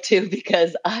don't go to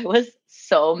because I was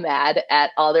so mad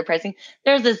at all their pricing.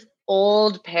 There's this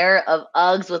old pair of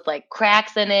Uggs with like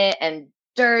cracks in it and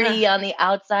dirty on the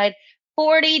outside.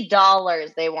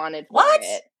 $40 they wanted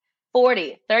for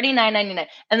it. $39.99.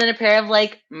 And then a pair of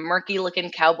like murky looking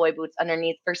cowboy boots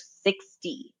underneath for $60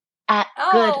 at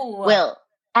Goodwill.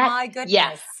 My goodness.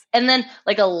 Yeah. And then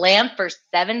like a lamp for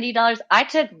 $70. I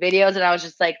took videos and I was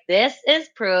just like, this is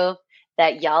proof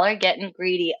that y'all are getting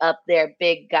greedy up there,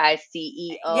 big guy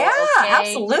CEO. Yeah,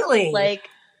 absolutely. Like,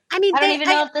 I don't even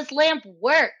know if this lamp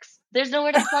works. There's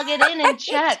nowhere to plug it in and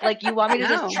check. Like, you want me to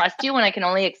just trust you when I can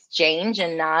only exchange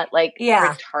and not like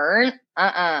return?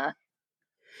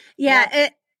 Yeah.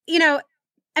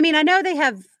 I mean, I know they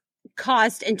have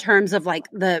cost in terms of like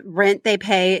the rent they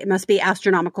pay. It must be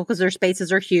astronomical because their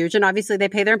spaces are huge. And obviously they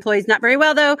pay their employees not very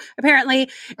well though, apparently.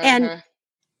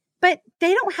 But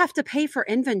they don't have to pay for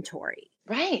inventory.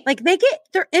 Right. Like they get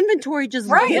their inventory just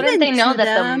given Wouldn't they know to that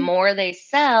them. the more they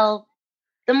sell,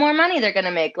 the more money they're going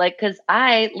to make? Like, because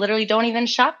I literally don't even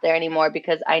shop there anymore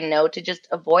because I know to just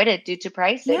avoid it due to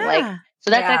pricing. Yeah. Like, so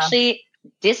that's actually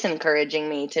disencouraging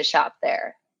me to shop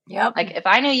there. Yep. Like, if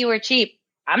I knew you were cheap,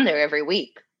 I'm there every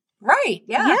week. Right.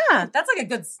 Yeah. Yeah. That's like a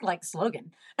good like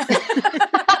slogan.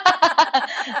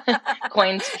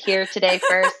 Coined here today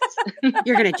first.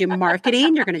 You're going to do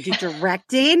marketing. You're going to do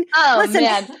directing. Oh,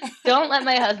 man. Don't let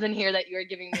my husband hear that you're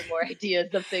giving me more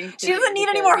ideas of things to She doesn't need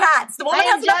any more hats. The woman I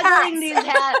am has enough juggling hats.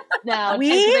 these hats now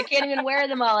because I can't even wear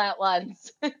them all at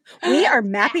once. We are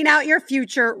mapping out your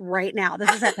future right now. This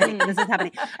is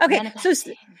happening. Okay.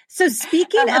 So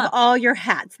speaking of all your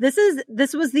hats, this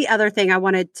was the other thing I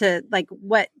wanted to like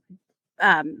what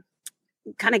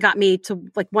kind of got me to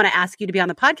like want to ask you to be on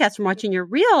the podcast from watching your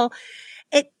reel.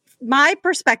 My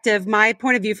perspective, my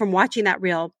point of view from watching that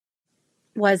reel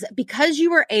was because you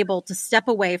were able to step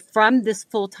away from this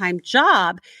full-time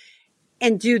job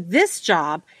and do this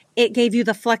job, it gave you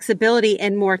the flexibility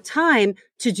and more time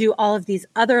to do all of these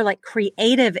other like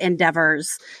creative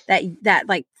endeavors that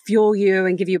like fuel you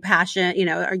and give you passion,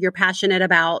 or you're passionate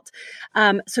about.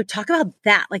 So talk about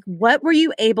that. Like, what were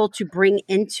you able to bring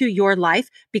into your life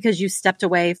because you stepped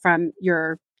away from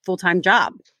your full-time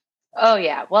job? Oh,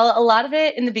 yeah. Well, a lot of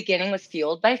it in the beginning was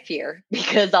fueled by fear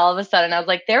because all of a sudden I was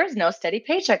like, there is no steady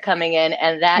paycheck coming in.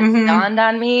 And that dawned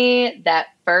on me that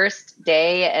first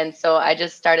day. And so I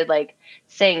just started like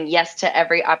saying yes to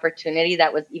every opportunity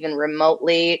that was even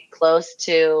remotely close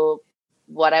to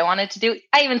what I wanted to do.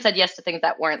 I even said yes to things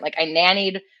that weren't. Like I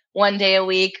nannied one day a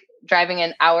week, driving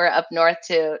an hour up north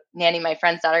to nanny my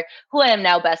friend's daughter, who I am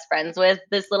now best friends with.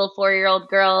 This little 4-year-old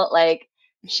girl, like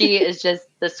she is just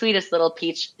the sweetest little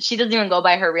peach. She doesn't even go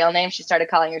by her real name. She started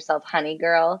calling herself Honey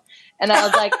Girl. And I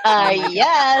was like,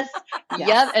 yes.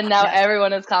 Yep. And now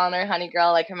everyone is calling her Honey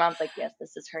Girl. Like her mom's like, yes,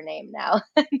 this is her name now.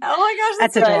 Oh my gosh.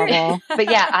 That's adorable.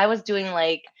 But yeah, I was doing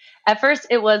like, at first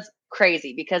it was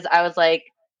crazy because I was like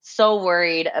so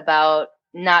worried about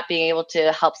not being able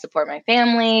to help support my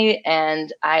family.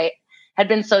 And I had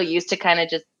been so used to kind of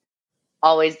just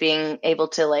always being able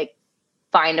to like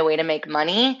find a way to make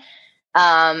money.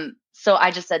 So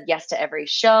I just said yes to every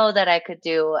show that I could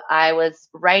do. I was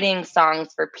writing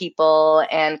songs for people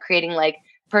and creating like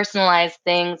personalized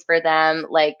things for them.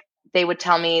 Like they would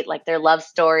tell me like their love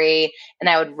story and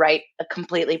I would write a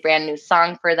completely brand new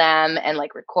song for them and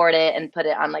like record it and put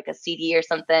it on like a CD or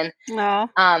something. Oh,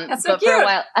 that's so but cute. for a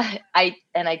while I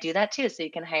do that too. So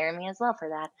you can hire me as well for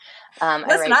that.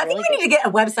 Listen, I think we need to get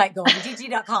a website going,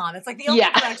 Gigi.com. It's like the only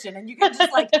direction and you can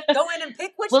just like go in and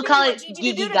pick which we'll call it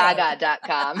Gigi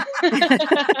GigiGaga.com.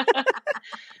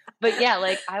 But yeah,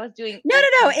 like I was doing. No.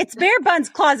 It's Bear Bun's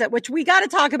Closet, which we got to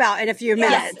talk about in a few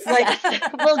minutes. Yes.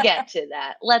 We'll get to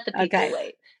that. Let the people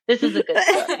wait. This is a good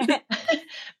story.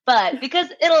 But because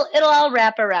it'll all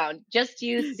wrap around. Just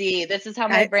you see, this is how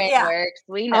my brain works.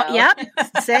 We know. Oh, yep.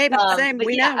 Same. But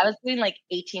We yeah, know. I was doing like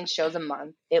 18 shows a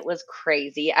month. It was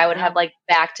crazy. I would have like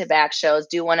back-to-back shows,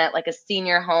 do one at like a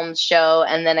senior home show,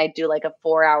 and then I'd do like a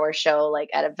 4-hour show like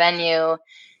at a venue.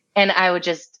 And I would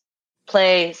just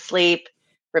play, sleep,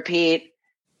 repeat,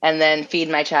 and then feed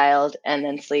my child, and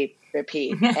then sleep,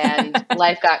 repeat. And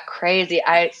life got crazy.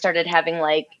 I started having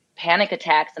like panic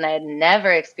attacks, and I had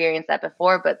never experienced that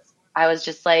before, but I was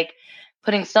just like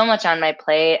putting so much on my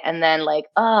plate. And then like,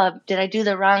 oh, did I do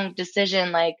the wrong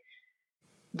decision? Like,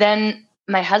 then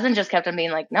my husband just kept on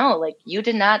being like, no, like you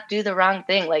did not do the wrong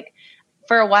thing. Like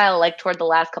for a while, like toward the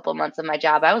last couple of months of my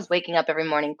job, I was waking up every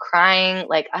morning crying.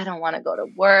 Like, I don't want to go to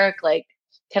work. Like,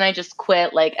 can I just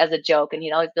quit? Like as a joke. And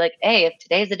he'd always be like, hey, if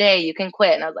today's the day you can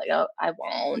quit. And I was like, oh, I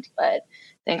won't, but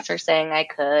thanks for saying I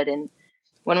could. And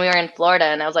when we were in Florida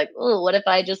and I was like, oh, what if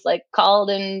I just like called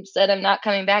and said I'm not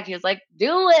coming back? He was like,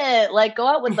 do it. Like go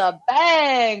out with a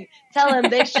bang. Tell him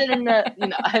they shouldn't have,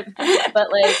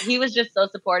 but like he was just so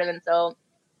supportive. And so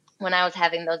when I was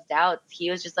having those doubts,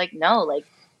 he was just like, no, like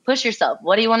push yourself.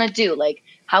 What do you want to do? Like,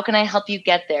 how can I help you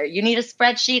get there? You need a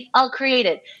spreadsheet? I'll create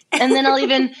it. And then I'll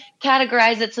even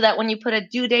categorize it so that when you put a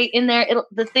due date in there,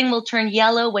 the thing will turn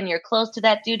yellow when you're close to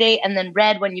that due date and then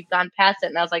red when you've gone past it.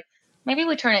 And I was like, maybe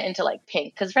we turn it into like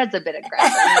pink because red's a bit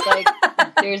aggressive. And he's like,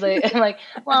 seriously? I'm like,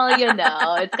 well,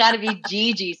 it's got to be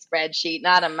Gigi spreadsheet,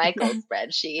 not a Michael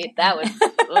spreadsheet. That would,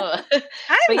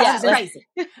 crazy.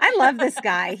 I love this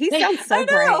guy. He sounds so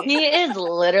great. He is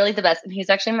literally the best. And he's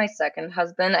actually my second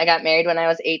husband. I got married when I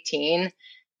was 18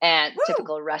 and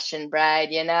typical Russian bride,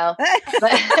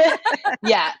 But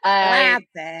yeah, I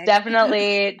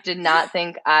definitely did not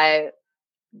think I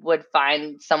would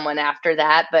find someone after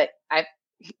that. But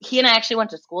he and I actually went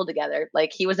to school together.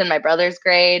 Like he was in my brother's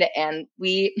grade and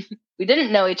we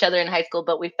didn't know each other in high school,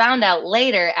 but we found out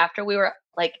later after we were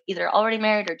like either already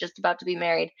married or just about to be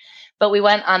married. But we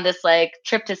went on this like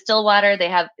trip to Stillwater.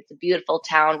 It's a beautiful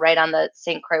town right on the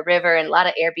St. Croix River and a lot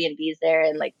of Airbnbs there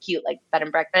and like cute like bed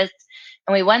and breakfasts.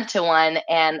 And we went to one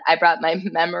and I brought my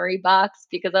memory box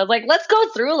because I was like, let's go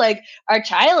through like our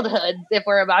childhoods if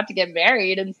we're about to get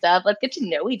married and stuff. Let's get to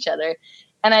know each other.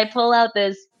 And I pull out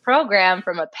this program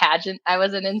from a pageant I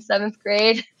was in 7th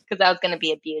grade because I was going to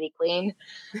be a beauty queen,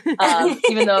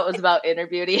 even though it was about inner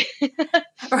beauty.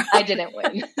 I didn't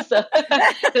win. So,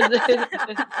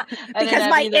 because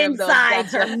my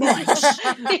insides are mush.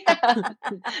 Yeah.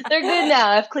 They're good now.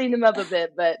 I've cleaned them up a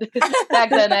bit, but back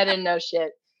then I didn't know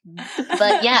shit.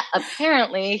 But yeah,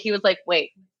 apparently he was like,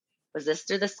 wait, was this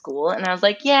through the school? And I was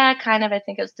like, yeah, kind of. I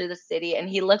think it was through the city. And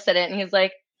he looks at it and he's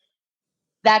like,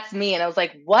 that's me. And I was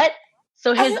like, what?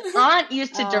 So his aunt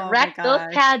used to direct those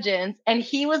pageants, and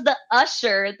he was the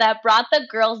usher that brought the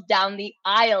girls down the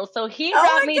aisle. So he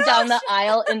brought me down the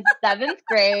aisle in 7th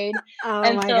grade.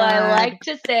 And so I like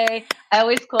to say, I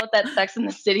always quote that Sex and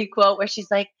the City quote where she's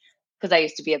like, because I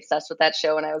used to be obsessed with that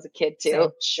show when I was a kid too.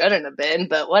 Same. Shouldn't have been,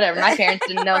 but whatever. My parents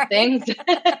didn't know things.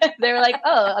 They were like,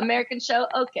 "Oh, American show,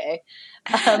 okay."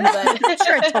 But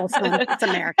sure, it's wholesome. It's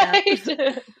America.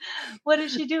 Right? What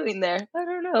is she doing there? I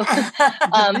don't know.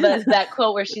 But that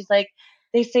quote where she's like,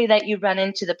 "They say that you run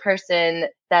into the person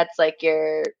that's like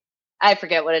I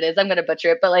forget what it is. I'm going to butcher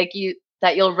it, but like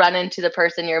that you'll run into the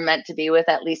person you're meant to be with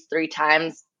at least 3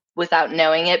 times without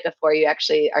knowing it before you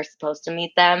actually are supposed to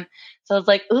meet them." So I was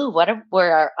like, ooh, what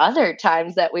were our other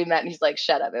times that we met? And he's like,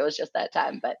 shut up. It was just that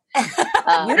time. But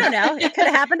you don't know. It could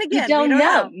have happened again. You don't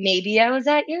know. Maybe I was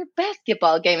at your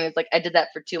basketball game. It's like, I did that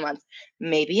for 2 months.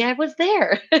 Maybe I was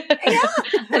there. Yeah,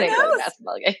 I didn't go to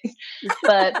basketball games.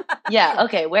 But yeah,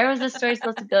 okay. Where was this story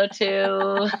supposed to go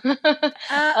to?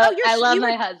 I love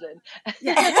my husband.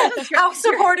 Yeah. How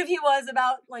supportive he was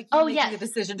about like making the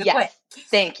decision to quit.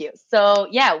 Thank you. So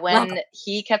yeah, when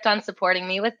he kept on supporting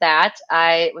me with that,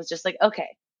 I was just like,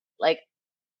 okay, like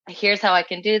here's how I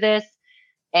can do this,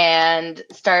 and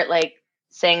start like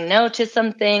saying no to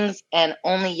some things and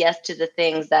only yes to the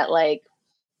things that like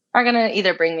are going to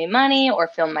either bring me money or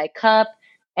fill my cup,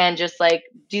 and just like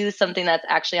do something that's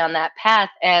actually on that path.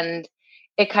 And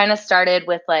it kind of started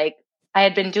with like, I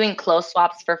had been doing clothes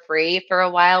swaps for free for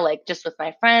a while, like just with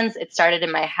my friends. It started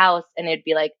in my house, and it'd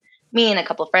be like me and a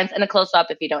couple of friends. And a clothes swap,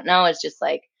 if you don't know, is just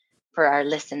like, for our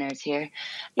listeners here.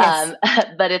 Yes.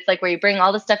 But it's like where you bring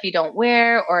all the stuff you don't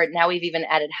wear, or now we've even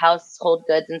added household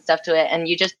goods and stuff to it, and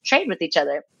you just trade with each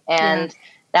other. And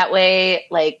that way,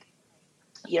 like,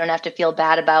 you don't have to feel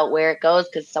bad about where it goes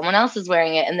because someone else is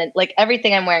wearing it. And then like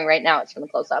everything I'm wearing right now is from the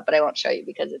clothes up, but I won't show you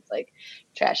because it's like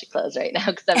trashy clothes right now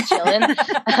because I'm chilling.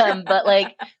 But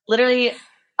like literally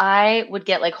I would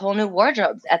get like whole new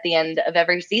wardrobes at the end of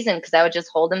every season because I would just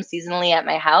hold them seasonally at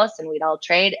my house and we'd all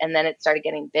trade. And then it started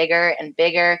getting bigger and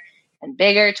bigger and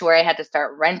bigger to where I had to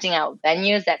start renting out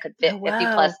venues that could fit 50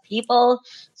 plus people.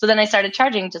 So then I started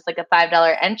charging just like a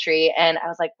 $5 entry. And I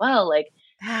was like, whoa, like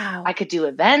Wow. I could do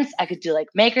events. I could do like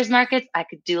makers markets. I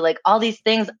could do like all these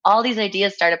things. All these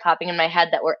ideas started popping in my head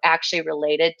that were actually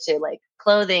related to like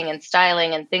clothing and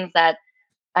styling and things that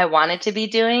I wanted to be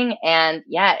doing. And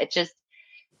yeah, it just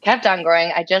kept on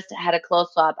growing. I just had a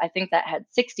clothes swap. I think that had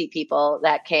 60 people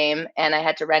that came and I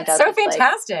had to rent out So this,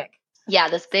 fantastic.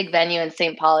 this big venue in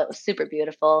St. Paul. It was super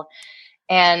beautiful.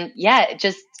 And yeah, it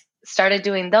just started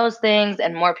doing those things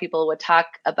and more people would talk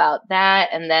about that.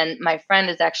 And then my friend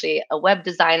is actually a web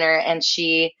designer and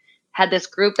she had this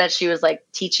group that she was like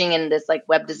teaching in this like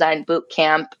web design boot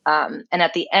camp. And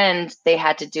at the end, they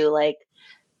had to do like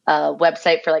a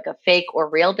website for like a fake or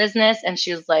real business. And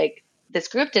she was like, this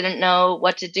group didn't know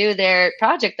what to do their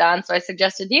project on. So I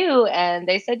suggested you and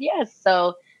they said yes.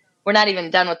 So we're not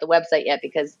even done with the website yet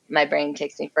because my brain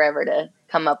takes me forever to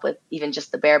come up with even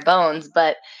just the bare bones.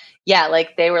 But yeah,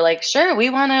 like they were like, sure,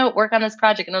 we want to work on this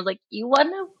project. And I was like, you want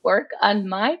to work on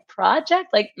my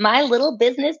project? Like my little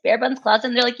business, Bare Buns Closet.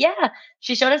 And they're like, yeah,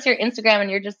 she showed us your Instagram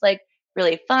and you're just like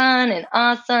really fun and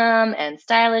awesome and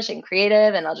stylish and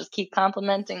creative. And I'll just keep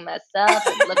complimenting myself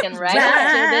and looking right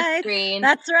up to the screen.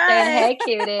 That's right. Saying, hey,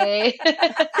 cutie.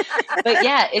 But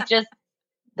yeah, it just,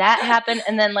 that happened.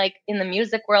 And then like in the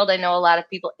music world, I know a lot of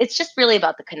people, it's just really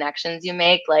about the connections you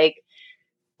make. Like,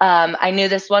 I knew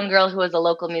this one girl who was a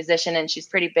local musician and she's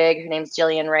pretty big. Her name's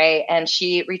Jillian Ray. And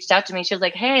she reached out to me. She was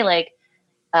like, hey, like,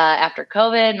 after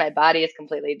COVID, my body is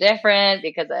completely different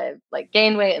because I've like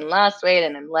gained weight and lost weight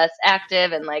and I'm less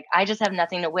active. And like, I just have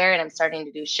nothing to wear and I'm starting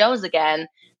to do shows again.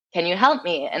 Can you help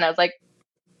me? And I was like,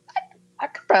 I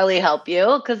could probably help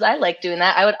you because I like doing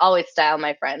that. I would always style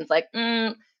my friends like,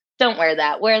 don't wear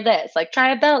that, wear this, like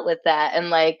try a belt with that. And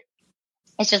like,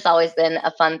 it's just always been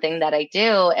a fun thing that I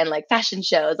do. And like fashion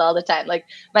shows all the time. Like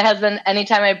my husband,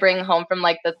 anytime I bring home from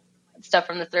like the stuff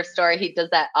from the thrift store, he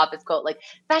does that office quote, like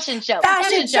fashion show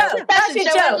at lunch.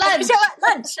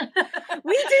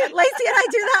 We do, Lacey and I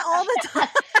do that all the time.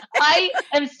 I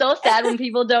am so sad when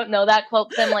people don't know that quote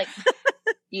because I'm like,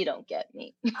 you don't get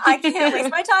me. I can't waste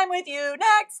my time with you.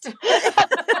 Next.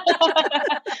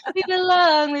 We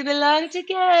belong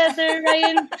together,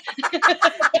 Ryan.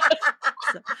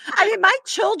 I mean, my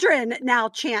children now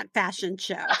chant fashion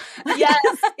show.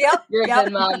 Yes. Yep. You're a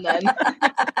good mom then.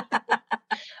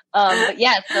 But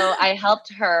yeah, so I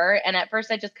helped her. And at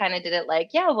first I just kind of did it like,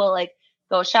 yeah, we'll like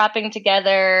go shopping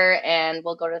together and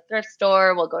we'll go to the thrift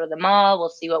store. We'll go to the mall. We'll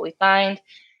see what we find.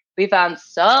 We found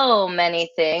so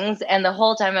many things. And the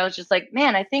whole time I was just like,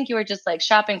 man, I think you were just like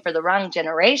shopping for the wrong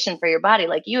generation for your body.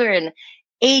 Like you were an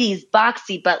 80s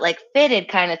boxy, but like fitted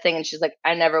kind of thing. And she's like,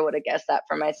 I never would have guessed that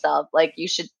for myself. Like you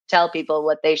should tell people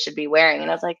what they should be wearing. And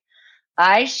I was like,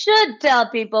 I should tell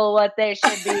people what they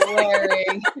should be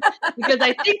wearing because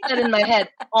I think that in my head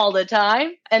all the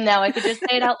time. And now I could just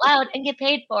say it out loud and get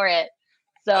paid for it.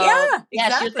 So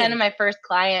yeah, she was kind of my first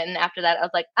client. And after that, I was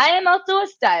like, I am also a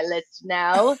stylist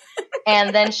now.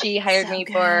 And then she hired me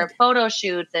for photo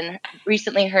shoots and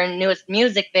recently her newest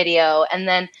music video. And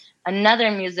then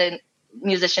another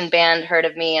musician band heard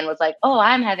of me and was like, oh,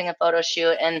 I'm having a photo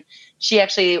shoot. And she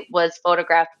actually was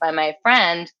photographed by my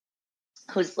friend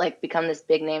who's like become this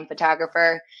big name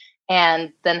photographer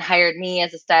and then hired me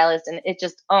as a stylist. And it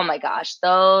just, oh my gosh,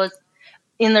 those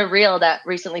in the reel that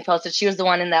recently posted, she was the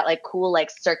one in that like cool, like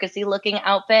circusy looking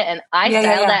outfit. And I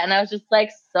styled that. And I was just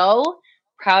like so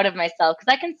proud of myself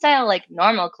because I can style like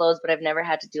normal clothes, but I've never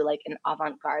had to do like an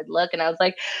avant-garde look. And I was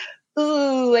like,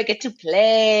 ooh, I get to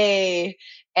play.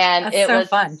 And That's it so was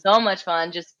fun. so much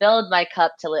fun. Just filled my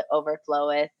cup till it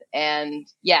overfloweth. And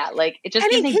yeah, like it just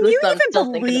gives me can you goosebumps even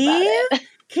still thinking about it.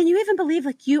 Can you even believe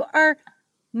like you are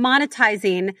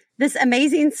monetizing this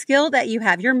amazing skill that you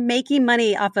have? You're making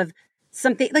money off of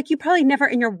something like you probably never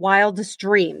in your wildest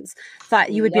dreams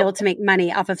thought you would be able to make money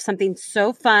off of something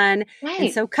so fun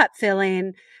and so cup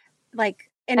filling. Like,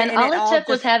 and all it took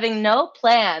was having no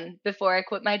plan before I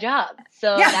quit my job.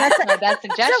 So that's my best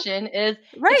suggestion is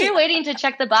if you're waiting to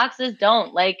check the boxes,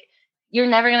 don't. Like, you're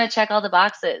never going to check all the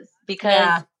boxes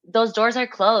because those doors are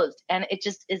closed and it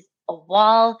just is a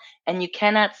wall and you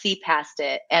cannot see past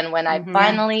it. And when I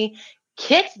finally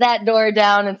kicked that door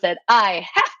down and said, I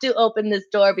have to open this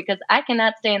door because I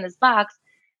cannot stay in this box,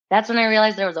 that's when I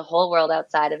realized there was a whole world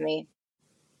outside of me.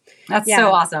 That's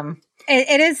so awesome.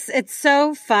 It is. It's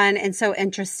so fun and so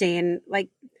interesting. Like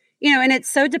you know, and it's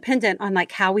so dependent on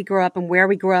like how we grew up and where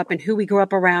we grew up and who we grew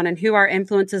up around and who our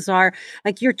influences are.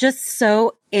 Like you're just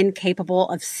so incapable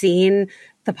of seeing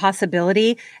the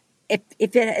possibility if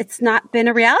it's not been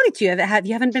a reality to you. If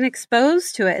you haven't been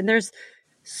exposed to it. And there's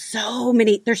so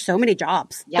many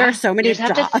jobs. Yeah, There are so many you just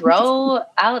have jobs. to throw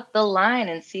out the line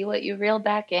and see what you reel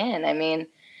back in. I mean,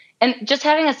 and just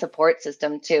having a support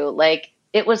system too. Like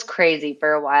it was crazy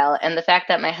for a while. And the fact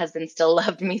that my husband still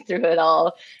loved me through it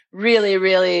all really,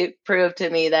 really proved to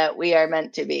me that we are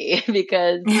meant to be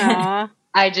because Aw.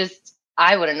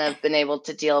 I wouldn't have been able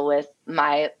to deal with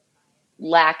my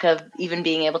lack of even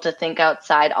being able to think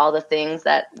outside all the things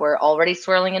that were already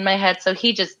swirling in my head. So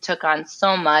he just took on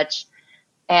so much.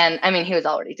 And I mean, he was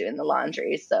already doing the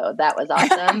laundry, so that was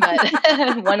awesome.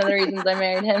 But one of the reasons I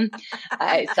married him,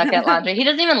 I suck at laundry. He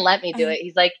doesn't even let me do it.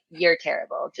 He's like, "You're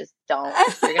terrible. Just don't.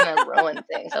 You're gonna ruin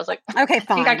things." I was like, Okay, "I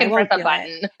fine. think I can press a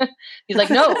button." He's like,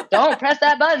 "No, don't press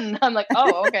that button." I'm like,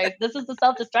 "Oh, okay. This is the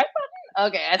self-destruct button."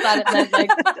 Okay, I thought it meant like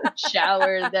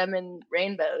shower them in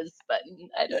rainbows button.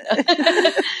 I don't know.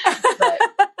 But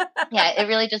yeah, it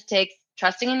really just takes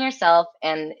trusting in yourself.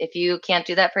 And if you can't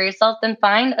do that for yourself, then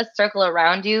find a circle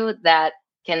around you that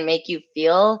can make you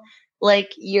feel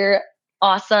like you're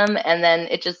awesome. And then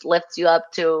it just lifts you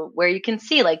up to where you can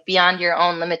see like beyond your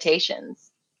own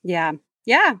limitations. Yeah.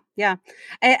 Yeah. Yeah.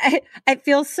 I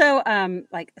feel so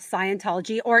like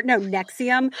Scientology or no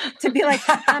Nexium to be like,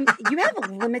 you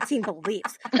have limiting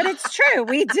beliefs. But it's true.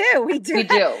 We do. We do.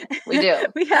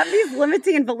 We have these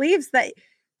limiting beliefs that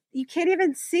you can't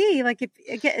even see. Like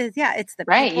it's the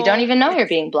right. people, you don't even know you're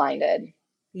being blinded.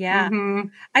 Yeah. Mm-hmm.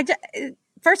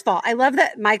 First of all, I love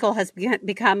that Michael has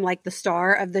become like the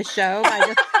star of the show.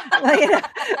 But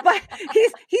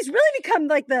he's really become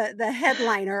like the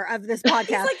headliner of this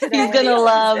podcast today. He's gonna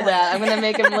love that. I'm gonna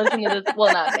make him listen to this.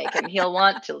 Well, not make him. He'll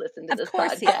want to listen to this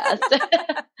podcast.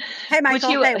 Hey,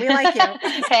 Michael. Hey, we like you.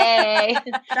 Hey,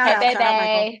 Shout out, baby.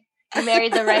 Michael. You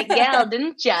married the right gal,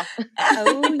 didn't you?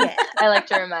 Oh yeah. I like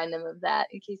to remind him of that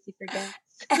in case he forgets.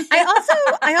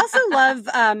 I also love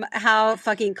how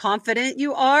fucking confident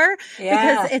you are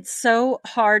because it's so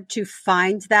hard to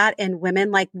find that in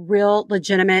women, like real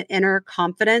legitimate inner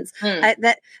confidence.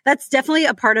 That's definitely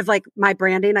a part of like my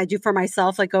branding I do for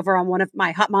myself, like over on one of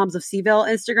my Hot Moms of Seville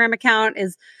Instagram account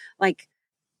is like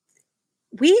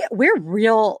we're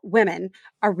real women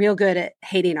are real good at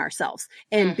hating ourselves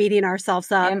and beating ourselves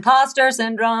up. Imposter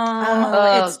syndrome.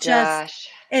 It's just,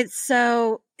 it's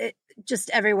so just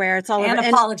everywhere. It's all and over.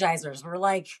 Apologizers. We're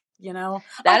like, you know,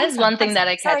 that is one thing that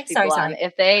I catch people on.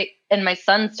 If they, and my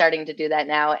son's starting to do that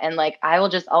now. And like, I will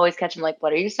just always catch him like,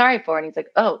 what are you sorry for? And he's like,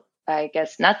 oh, I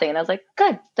guess nothing. And I was like,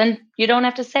 good, then you don't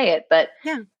have to say it. But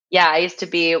yeah, I used to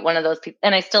be one of those people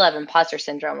and I still have imposter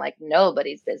syndrome, like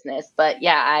nobody's business. But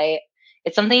yeah,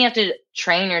 it's something you have to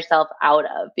train yourself out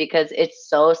of because it's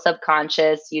so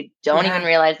subconscious. You don't even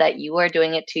realize that you are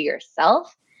doing it to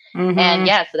yourself. Mm-hmm. And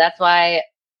yeah, so that's why,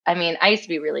 I mean, I used to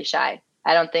be really shy.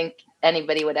 I don't think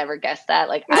anybody would ever guess that.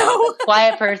 Like I was a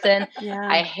quiet person.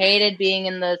 I hated being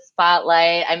in the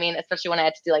spotlight. I mean, especially when I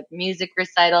had to do like music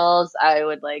recitals, I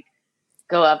would like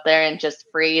go up there and just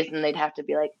freeze and they'd have to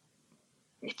be like,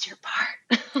 it's your part.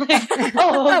 Like, right.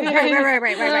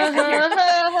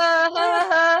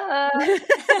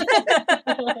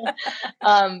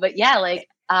 But yeah, like,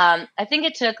 I think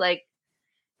it took like,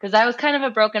 because I was kind of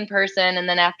a broken person. And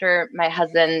then after my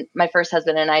first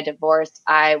husband and I divorced,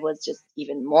 I was just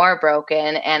even more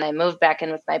broken. And I moved back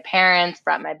in with my parents,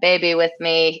 brought my baby with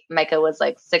me. Micah was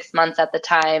like 6 months at the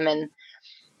time and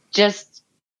just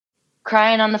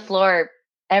crying on the floor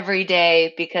every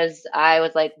day because I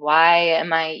was like, why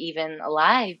am I even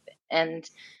alive? And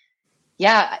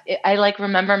yeah, I like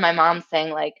remember my mom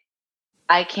saying like,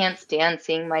 I can't stand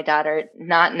seeing my daughter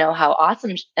not know how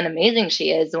awesome and amazing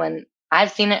she is when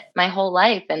I've seen it my whole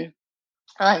life. And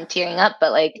I'm tearing up,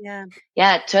 but like,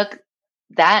 it took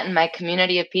that and my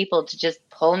community of people to just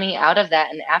pull me out of that.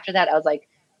 And after that, I was like,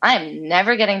 I'm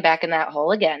never getting back in that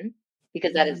hole again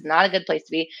because that is not a good place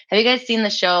to be. Have you guys seen the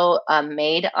show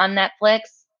Made on Netflix?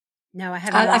 No, I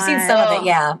haven't. I've seen some of it.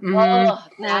 Yeah.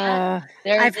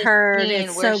 I've heard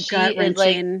it's so gut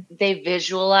wrenching. Like, they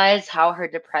visualize how her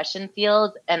depression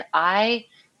feels. And I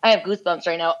have goosebumps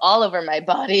right now all over my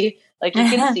body. Like you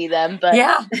can see them, but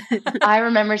I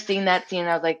remember seeing that scene and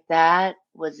I was like, that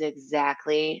was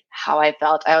exactly how I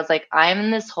felt. I was like, I'm in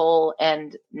this hole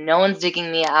and no one's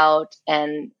digging me out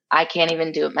and I can't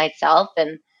even do it myself.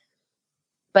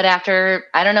 But after,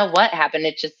 I don't know what happened.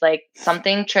 It's just like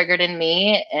something triggered in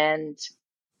me and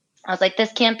I was like,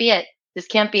 this can't be it. This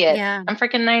can't be it. I'm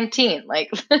freaking 19.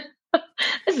 Like,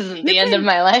 This isn't the end of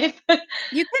my life.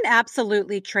 You can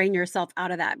absolutely train yourself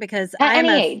out of that because At any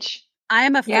age. I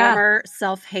am a former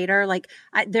self-hater. Like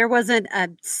there wasn't a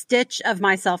stitch of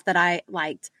myself that I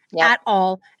liked at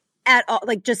all,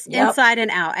 like just inside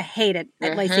and out. I hated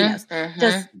it. Lacey knows.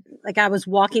 Just like I was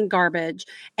walking garbage.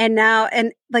 And now,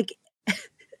 and like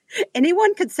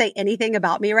anyone could say anything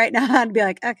about me right now. I'd be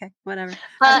like, okay, whatever.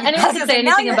 Anyone could say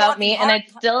anything about me and I'd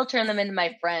still turn them into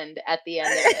my friend at the end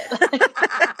of it.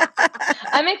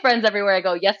 I make friends everywhere I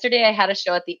go. Yesterday I had a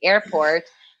show at the airport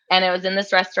and it was in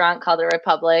this restaurant called the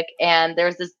Republic. And there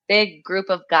was this big group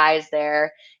of guys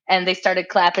there and they started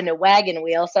clapping a Wagon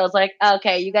Wheel. So I was like,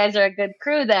 okay, you guys are a good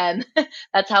crew then.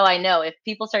 That's how I know. If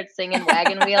people start singing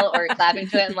Wagon Wheel or clapping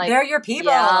to it, I'm like, they're your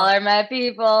people. Y'all are my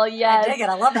people. Yes. I dig it.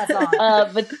 I love that song.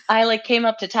 But I like came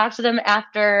up to talk to them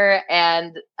after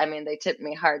and I mean, they tipped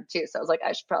me hard too. So I was like,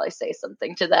 I should probably say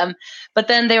something to them. But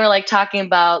then they were like talking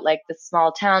about like the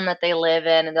small town that they live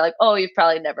in. And they're like, oh, you've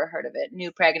probably never heard of it.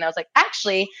 New Prague. And I was like,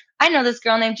 actually, I know this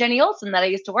girl named Jenny Olson that I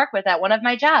used to work with at one of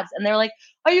my jobs. And they were like,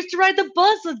 I used to ride the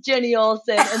bus with Jenny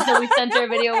Olson. And so we sent her a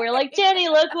video. We were like, Jenny,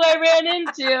 look who I ran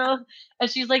into. And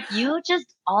she's like, you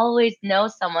just always know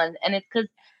someone. And it's because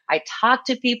I talk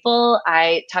to people.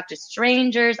 I talk to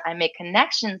strangers. I make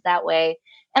connections that way.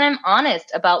 And I'm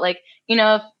honest about like, you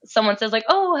know, if someone says like,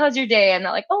 oh, how's your day? I'm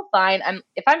not like, oh, fine.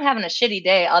 If I'm having a shitty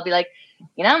day, I'll be like,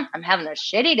 you know, I'm having a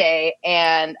shitty day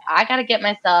and I got to get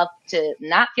myself to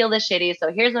not feel this shitty.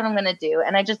 So here's what I'm going to do.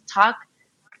 And I just talk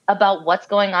about what's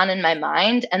going on in my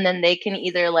mind. And then they can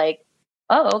either like,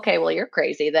 oh, okay, well, you're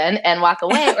crazy then and walk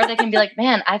away. Or they can be like,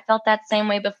 man, I felt that same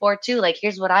way before too. Like,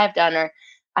 here's what I've done. Or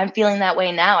I'm feeling that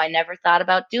way now. I never thought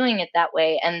about doing it that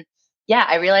way. And yeah,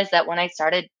 I realized that when I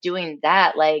started doing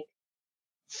that, like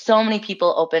so many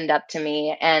people opened up to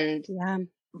me and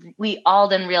we all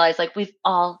then realized like we've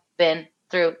all been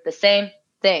through the same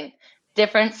thing,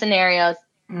 different scenarios,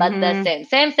 but the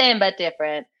same, but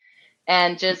different.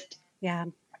 And just,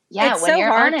 it's when so you're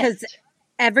hard honest.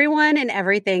 Everyone and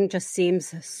everything just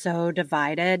seems so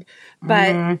divided.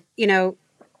 But, you know,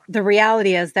 the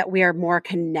reality is that we are more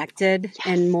connected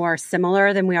and more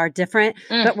similar than we are different.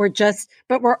 But we're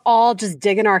all just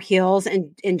digging our heels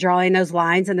and drawing those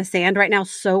lines in the sand right now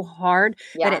so hard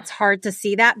that it's hard to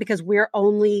see that because we're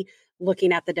only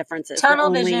looking at the differences. Tunnel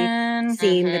we're only vision.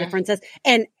 seeing the differences.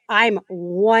 And I'm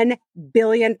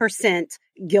 1,000,000,000%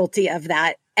 guilty of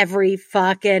that every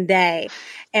fucking day.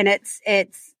 And it's,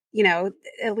 you know,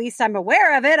 at least I'm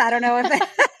aware of it. I don't know if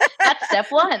that's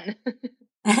step one.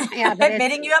 Yeah, but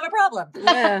admitting you have a problem.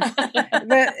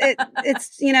 But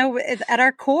it's, you know, at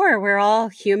our core, we're all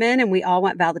human and we all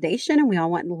want validation and we all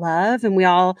want love and we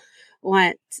all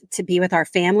want to be with our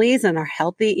families and are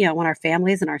healthy, you know, want our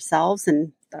families and ourselves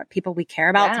and the people we care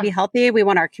about to be healthy. We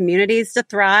want our communities to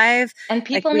thrive. And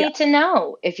people need to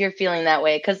know if you're feeling that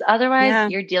way because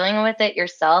otherwise you're dealing with it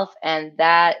yourself and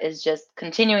that is just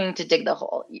continuing to dig the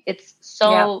hole. It's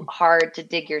so hard to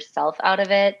dig yourself out of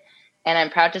it. And I'm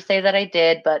proud to say that I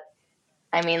did. But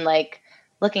I mean, like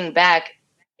looking back,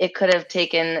 it could have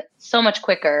taken so much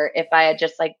quicker if I had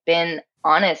just like been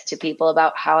honest to people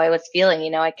about how I was feeling.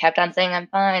 You know, I kept on saying, I'm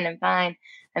fine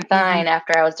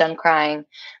after I was done crying.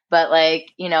 But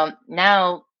like, you know,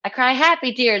 now I cry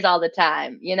happy tears all the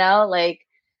time, you know, like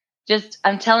just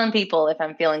I'm telling people if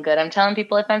I'm feeling good. I'm telling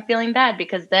people if I'm feeling bad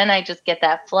because then I just get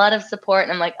that flood of support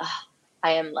and I'm like, oh,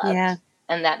 I am loved. Yeah.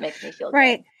 And that makes me feel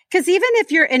good. Because even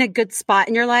if you're in a good spot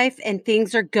in your life and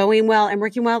things are going well and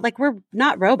working well, like we're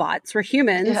not robots, we're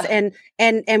humans and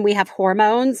we have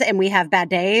hormones and we have bad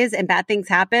days and bad things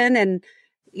happen. And,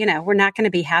 you know, we're not going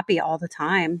to be happy all the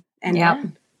time. And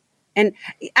and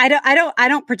I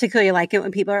don't particularly like it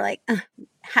when people are like,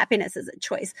 happiness is a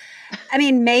choice. I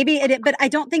mean, maybe it, but I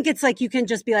don't think it's like you can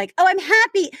just be like, oh, I'm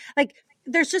happy. Like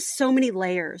there's just so many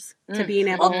layers to being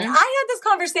able to. I had this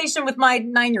conversation with my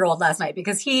 9-year-old last night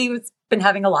because he's been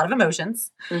having a lot of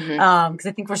emotions. Because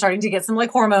I think we're starting to get some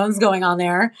like hormones going on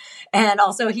there. And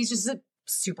also he's just a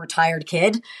super tired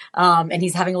kid. And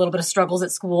he's having a little bit of struggles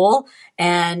at school.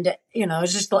 And, you know,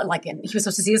 it's just like, and he was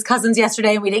supposed to see his cousins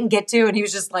yesterday and we didn't get to, and he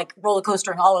was just like roller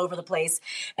coastering all over the place.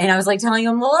 And I was like telling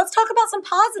him, well, let's talk about some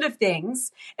positive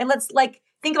things and let's like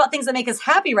think about things that make us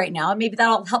happy right now. And maybe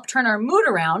that'll help turn our mood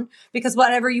around because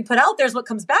whatever you put out there is what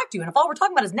comes back to you. And if all we're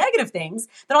talking about is negative things,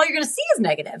 then all you're going to see is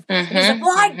negative. And he's like,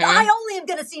 well, I only am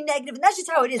going to see negative and that's just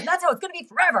how it is. And that's how it's going to be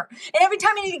forever. And every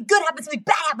time anything good happens, something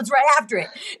bad happens right after it,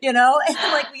 you know? And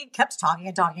like we kept talking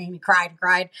and talking and he cried and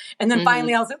cried. And then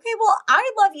finally I was like, okay, well,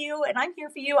 I love you and I'm here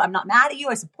for you. I'm not mad at you.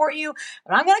 I support you,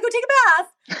 but I'm going to go take a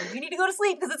bath. And you need to go to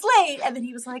sleep because it's late. And then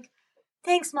he was like,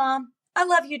 thanks, Mom. I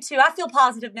love you too. I feel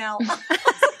positive now.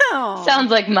 Oh. Sounds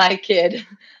like my kid.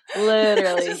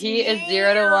 Literally. Just He is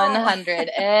 0 to 100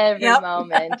 every Yep.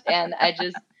 moment. And I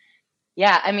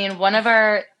mean,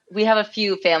 we have a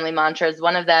few family mantras.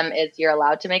 One of them is you're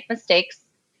allowed to make mistakes,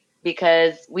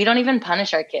 because we don't even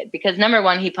punish our kid, because number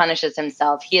one, he punishes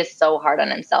himself. He is so hard on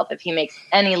himself if he makes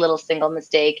any little single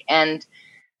mistake. And,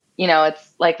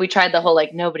 it's like we tried the whole,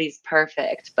 like, nobody's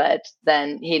perfect, but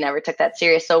then he never took that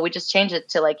serious. So we just changed it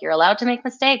to, like, you're allowed to make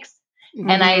mistakes.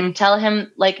 And I tell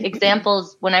him, like,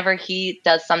 examples whenever he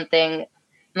does something. I'm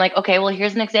like, okay, well,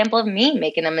 here's an example of me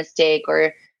making a mistake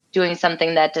or doing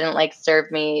something that didn't, like, serve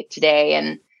me today.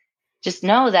 And just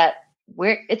know that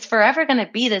it's forever going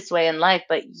to be this way in life,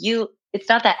 but it's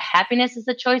not that happiness is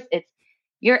a choice. It's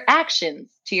your actions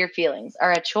to your feelings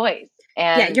are a choice.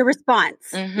 And your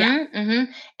response. And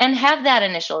have that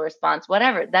initial response,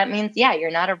 whatever that means. Yeah,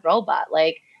 you're not a robot.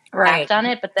 Like, Right. act on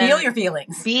it, but then feel your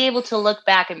feelings. be able to look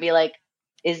back and be like,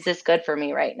 is this good for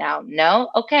me right now? No?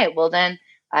 Okay, well then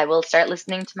I will start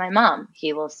listening to my mom.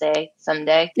 He will say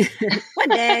someday. One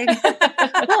day.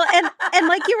 Well, and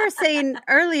like you were saying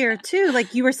earlier too,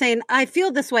 like you were saying, I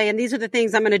feel this way and these are the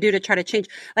things I'm going to do to try to change.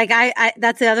 Like I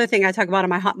that's the other thing I talk about on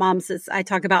my Hot Moms is I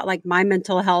talk about like my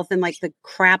mental health and like the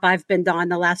crap I've been on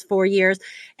the last 4 years.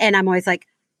 And I'm always like,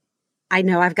 I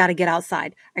know I've got to get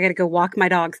outside. I got to go walk my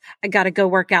dogs. I got to go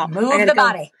work out. Move I gotta the go,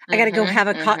 body. I got to go have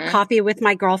a coffee with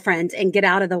my girlfriend and get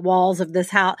out of the walls of this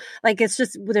house. Like it's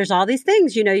just, there's all these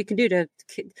things, you can do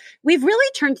we've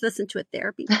really turned this into a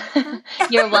therapy.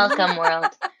 You're welcome, world.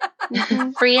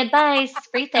 Free advice,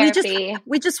 free therapy.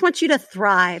 We just want you to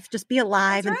thrive, just be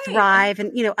alive and thrive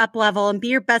and, up level and be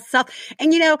your best self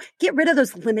and, get rid of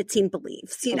those limiting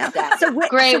beliefs, Exactly. So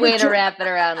Great way to wrap it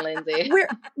around, Lindsay.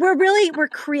 We're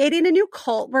creating a new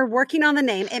cult. We're working on the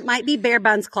name. It might be Bare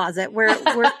Buns Closet. We're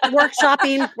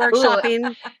workshopping.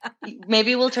 Ooh,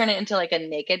 maybe we'll turn it into like a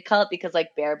naked cult, because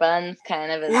like bare buns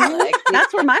kind of is like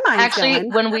that's where my mind's actually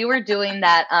going. When we were doing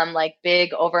that like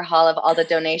big overhaul of all the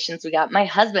donations we got, my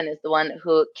husband is the one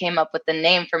who came up with the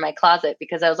name for my closet,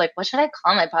 because I was like, what should I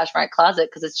call my Poshmark closet,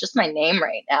 because it's just my name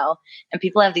right now and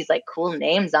people have these like cool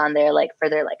names on there like for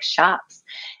their like shops.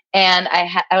 And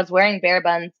I was wearing bare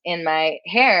buns in my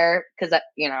hair because, I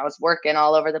was working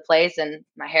all over the place and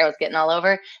my hair was getting all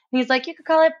over. And he's like, you could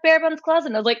call it Bare Buns Closet.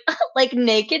 And I was like, like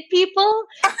naked people?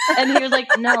 And he was like,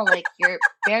 no, like your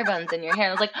bare buns in your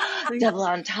hair. And I was like, double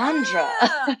entendre,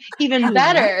 even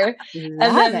better. And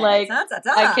then like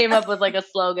I came up with like a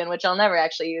slogan, which I'll never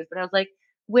actually use, but I was like,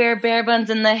 wear bare buns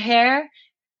in the hair.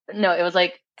 No, it was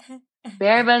like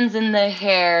bare buns in the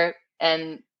hair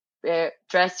and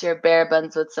dress your bare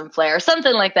buns with some flair or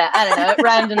something like that. I don't know. It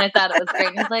rhymed and I thought it was great.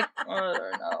 And he's like, I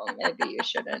don't know, maybe you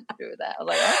shouldn't do that. I was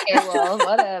like, okay, well,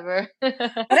 whatever.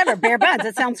 Whatever, bare buns.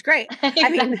 It sounds great. Exactly. I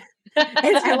mean,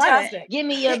 it's fantastic. Give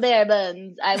me your bare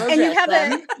buns. I will And dress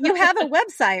them. you have a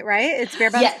website, right? It's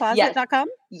barebunscloset.com?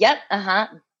 Yep.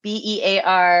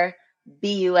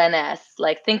 BEARBUNS.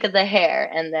 Like think of the hair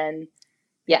and then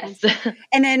yes.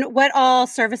 And then what all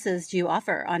services do you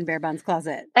offer on Bare Buns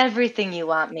Closet? Everything you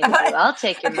want me to do. I'll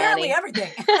take your Apparently money.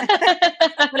 everything.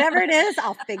 Whatever it is,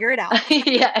 I'll figure it out.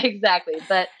 Yeah, exactly.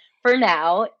 But for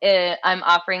now, I'm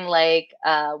offering like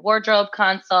wardrobe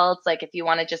consults. Like if you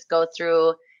want to just go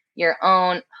through your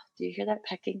own. Do you hear that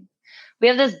pecking? We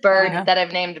have this bird that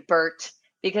I've named Bert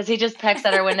because he just pecks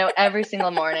at our window every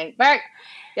single morning. Bert,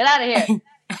 get out of here.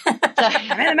 Sorry.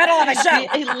 I'm in the middle of a show.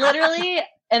 He literally.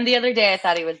 And the other day I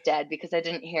thought he was dead because I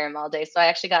didn't hear him all day. So I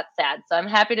actually got sad. So I'm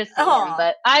happy to see him,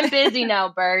 but I'm busy now,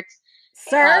 Bert.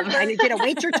 Sir, I need you to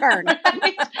wait your turn.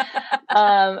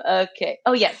 Okay.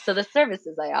 Oh, yes. So the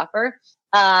services I offer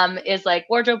is like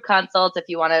wardrobe consults. If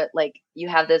you want to, like, you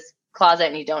have this closet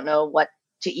and you don't know what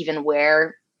to even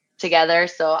wear together.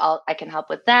 So I can help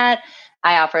with that.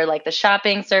 I offer like the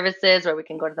shopping services where we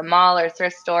can go to the mall or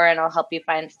thrift store and I'll help you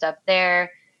find stuff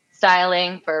there.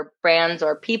 Styling for brands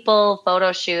or people,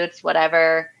 photo shoots,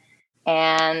 whatever,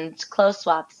 and clothes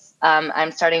swaps.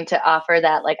 I'm starting to offer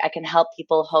that, like I can help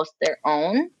people host their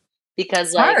own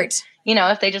because like,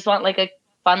 if they just want like a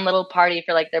fun little party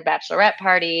for like their bachelorette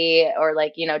party or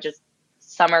like, just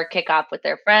summer kickoff with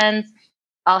their friends,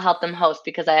 I'll help them host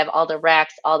because I have all the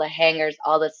racks, all the hangers,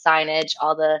 all the signage,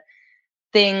 all the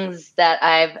things that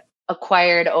I've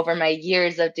acquired over my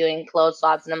years of doing clothes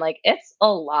swaps. And I'm like, it's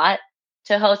a lot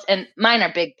to host, and mine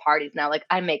are big parties now. Like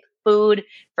I make food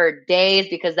for days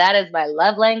because that is my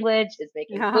love language, is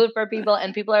making food for people,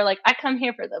 and people are like, I come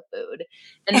here for the food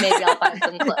and maybe I'll find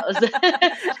some clothes.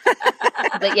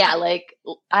 But yeah, like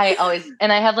I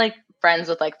have like friends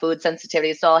with like food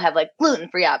sensitivity. So I'll have like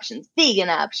gluten-free options, vegan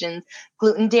options,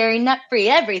 gluten, dairy, nut-free,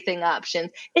 everything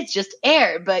options. It's just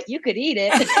air, but you could eat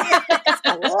it. It's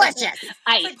delicious.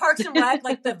 It's like Parks and Rec,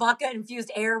 like the vodka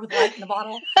infused air with light in the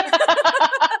bottle.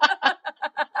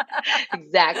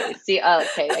 Exactly. See,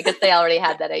 okay. I guess they already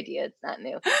had that idea. It's not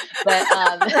new. But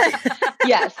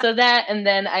yeah, so that, and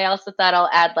then I also thought I'll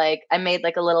add like, I made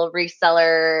like a little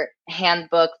reseller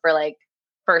handbook for like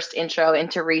first intro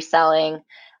into reselling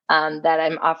that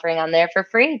I'm offering on there for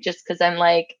free, just because I'm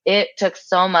like, it took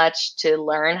so much to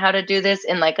learn how to do this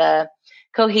in like a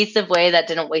cohesive way that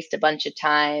didn't waste a bunch of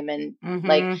time. And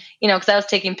like, you know, because I was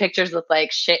taking pictures with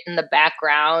like shit in the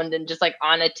background and just like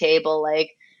on a table, like,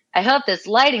 I hope this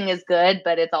lighting is good,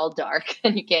 but it's all dark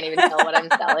and you can't even tell what I'm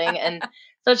selling. And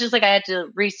so it's just like I had to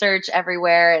research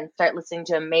everywhere and start listening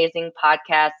to amazing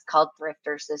podcasts called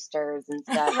Thrifter Sisters and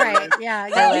stuff. Right. Yeah.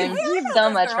 I learned so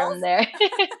much from there.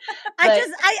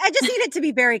 I just need it to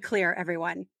be very clear,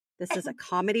 everyone. This is a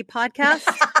comedy podcast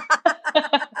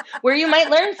where you might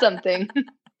learn something.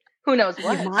 Who knows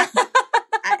what?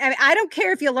 I don't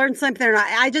care if you learn something or not.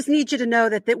 I just need you to know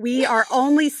that we are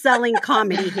only selling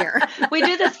comedy here. We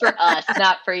do this for us,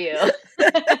 not for you.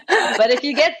 But if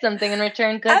you get something in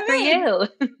return, good for you.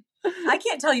 I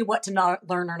can't tell you what to not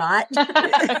learn or not.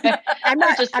 I'm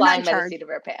not just flying by the seat of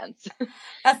our pants.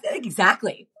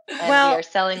 Exactly. And we are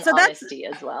selling honesty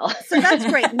as well. So that's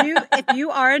great. If you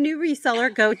are a new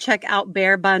reseller, go check out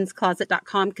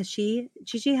barebunscloset.com because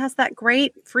Gigi has that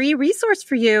great free resource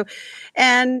for you.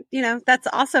 And, you know, that's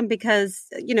awesome because,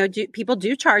 you know, people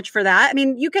do charge for that. I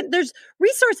mean, there's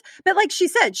resource, but like she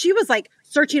said, she was like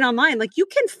searching online, like you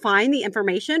can find the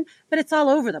information, but it's all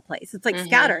over the place. It's like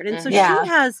scattered. And so she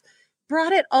has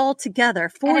brought it all together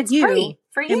for you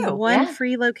in one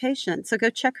free location. So go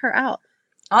check her out.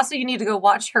 Also, you need to go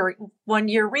watch her 1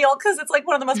 year reel because it's like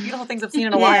one of the most beautiful things I've seen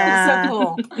in a while.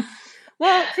 It's so cool.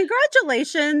 Well,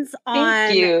 congratulations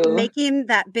on making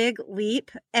that big leap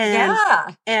and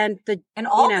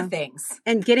all the things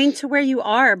and getting to where you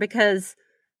are because,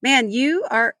 man,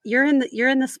 you're in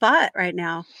the spot right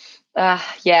now.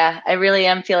 Yeah, I really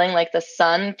am feeling like the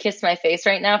sun kissed my face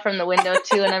right now from the window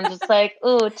too, and I'm just like,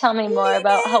 "Ooh, tell me more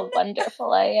about how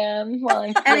wonderful I am." While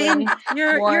I'm feeling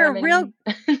you're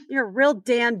a real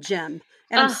damn gem,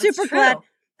 and I'm super glad.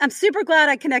 I'm super glad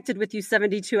I connected with you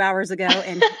 72 hours ago,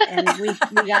 and we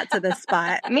got to this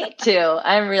spot. Me too.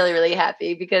 I'm really, really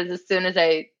happy because as soon as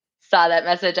I saw that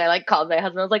message, I like called my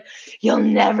husband. I was like, "You'll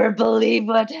never believe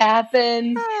what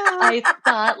happened."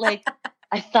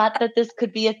 I thought that this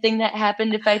could be a thing that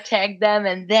happened if I tagged them,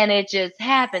 and then it just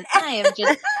happened. I'm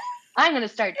going to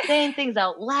start saying things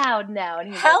out loud now.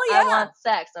 And he's like, I want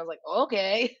sex. And I was like,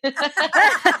 okay.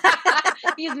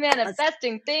 He's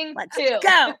manifesting things too. Go.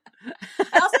 I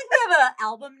also think we have an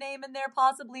album name in there,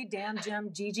 possibly. Damn Jim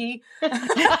Gigi.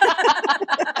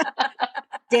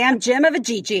 Damn Jim of a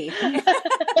Gigi. Call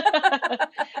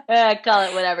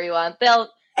it whatever you want.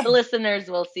 The listeners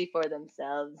will see for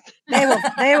themselves. They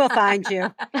will find you.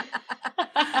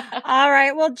 All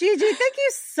right. Well, Gigi, thank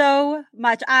you so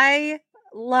much. I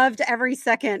loved every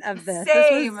second of this.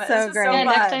 Same. This was so great. Yeah,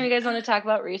 next time you guys want to talk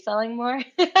about reselling more.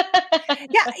 Yeah,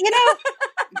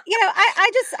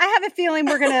 I have a feeling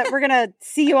we're gonna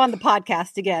see you on the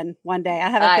podcast again one day. I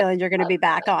have a feeling you're gonna be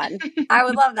back on. I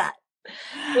would love that.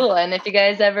 Cool. And if you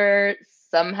guys ever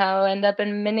somehow end up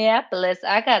in Minneapolis,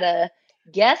 I got a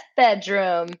guest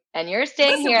bedroom and you're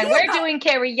staying here and we're doing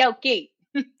karaoke.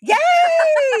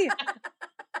 Yay!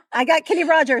 I got Kenny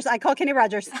Rogers. I call Kenny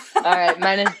Rogers. All right.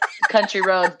 Mine is Country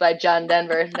Roads by John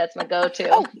Denver. That's my go-to.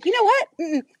 Oh, you know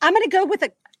what? I'm going to go with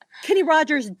a Kenny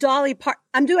Rogers Dolly Parton.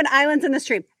 I'm doing Islands in the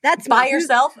Stream. That's by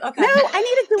yourself? Okay. No, I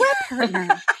need a duet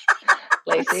partner.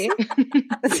 Lacey,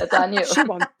 that's on you. She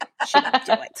won't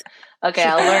do it. Okay,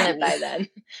 I'll learn it by then.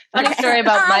 Funny story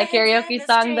about my karaoke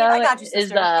song, though, is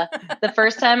the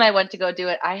first time I went to go do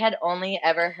it, I had only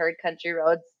ever heard Country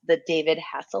Roads, the David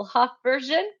Hasselhoff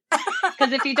version.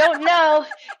 Because if you don't know,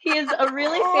 he is a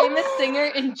really famous singer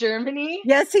in Germany.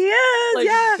 Yes, he is. Like,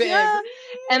 yeah, big. yeah.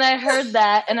 And I heard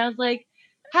that, and I was like,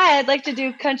 hi, I'd like to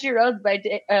do Country Roads by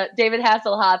David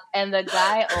Hasselhoff. And the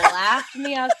guy laughed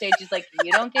me off stage. He's like,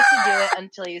 you don't get to do it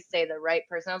until you say the right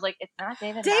person. I was like, it's not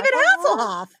David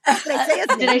Hasselhoff. Did I say his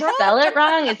Did name I wrong? spell it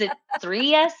wrong? Is it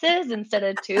 3 S's instead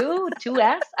of 2? 2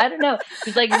 S? I don't know.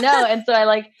 He's like, no. And so I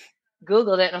like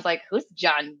Googled it and I was like, who's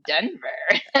John Denver?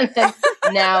 And then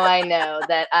now I know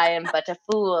that I am but a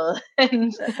fool.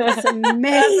 That's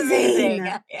amazing.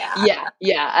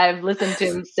 Yeah. I've listened to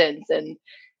him since and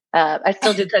I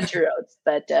still do Country Roads,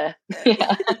 but yeah.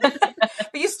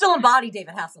 But you still embody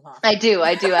David Hasselhoff. I do.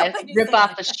 I rip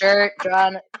off a shirt, draw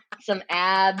on some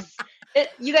abs,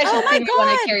 You guys should see me when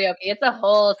I karaoke. It's a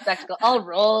whole spectacle. I'll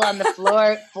roll on the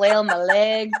floor, flail my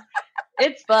legs.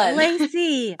 It's fun.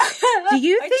 Lacey, do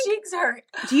you My think cheeks hurt.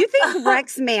 Do you think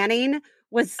Rex Manning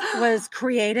was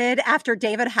created after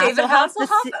David Hasselhoff? David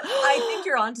Hasselhoff? I think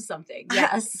you're onto something.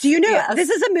 Yes. Do you know Yes. this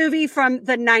is a movie from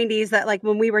the 90s that like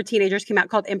when we were teenagers came out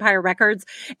called Empire Records,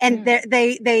 and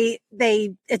they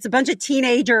it's a bunch of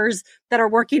teenagers that are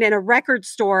working in a record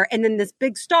store, and then this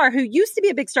big star who used to be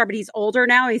a big star but he's older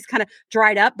now, he's kind of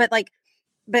dried up, but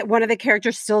one of the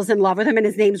characters still is in love with him, and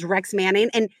his name's Rex Manning,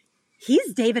 and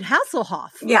he's David Hasselhoff.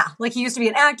 Yeah, like he used to be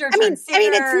an actor. I mean, singer.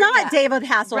 it's not David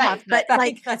Hasselhoff, Right, but I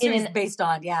like think that's what it's based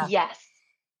on. Yeah. Yes.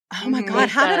 oh my God,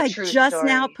 Based how on did a I true just story.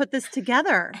 now put this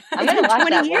together? I'm It's going to been watch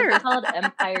 20 that. years. What's it called?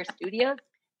 Empire Studios?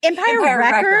 Empire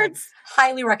Records?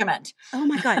 Highly recommend. Oh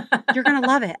my God, you're going to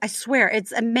love it. I swear.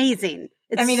 It's amazing.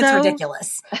 It's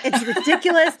ridiculous. It's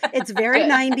ridiculous. It's very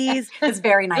 90s. It's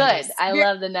very nice. Good. I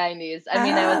love the 90s. I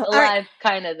mean, I was alive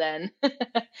kind of then.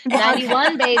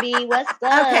 91, baby. What's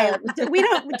up? Okay, we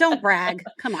don't brag.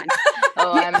 Come on.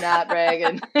 Oh, I'm not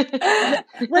bragging.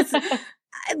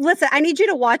 Listen, I need you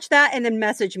to watch that and then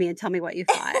message me and tell me what you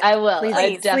thought. I will. Please,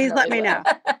 I please let me definitely know.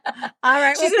 will. All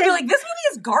right. She's gonna be like, this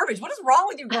movie is garbage. What is wrong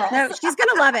with you, girl? No, she's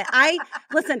gonna love it.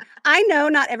 I know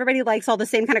not everybody likes all the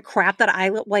same kind of crap that I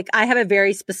like. I have a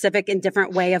very specific and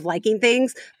different way of liking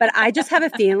things, but I just have a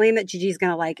feeling that Gigi's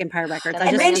gonna like Empire Records. I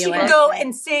And just then feel she can it. go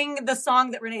and sing the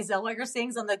song that Renee Zellweger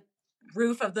sings on the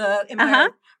roof of the Empire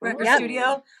Record Yep.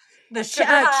 Studio. The Sugar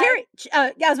High. Cherry.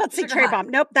 Yeah, I was about to say Sugar Cherry High. Bomb.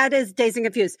 Nope, that is Dazed and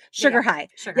Confused. Sugar High.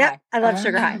 Sugar Yep, High. I love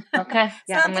Sugar High. Okay.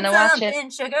 Yeah. I'm going to watch it. Something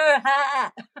Sugar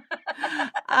High.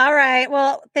 All right.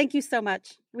 Well, thank you so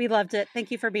much. We loved it.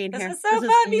 Thank you for being This here. was so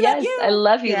fun being Yes, with you. I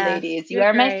love you, Yeah, ladies. You you're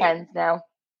are my great. friends now.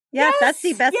 Yeah, Yes,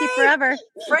 bestie yay. forever.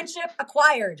 Friendship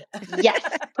acquired. Yes.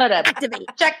 Put a Activate.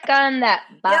 check on that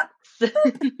box.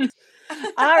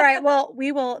 All right. Well,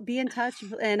 we will be in touch,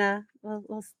 and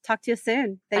we'll talk to you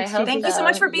soon. Thanks, I hope Gigi. Thank you so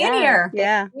much for being here.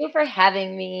 Yeah. Thank you for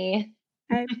having me.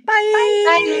 All right, Bye.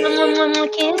 bye.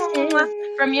 Kisses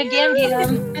from your Gam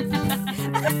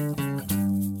Gam.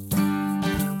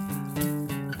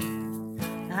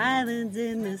 Islands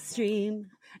in the stream.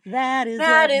 That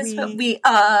is What we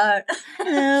are.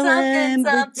 Somewhere in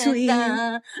between.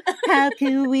 How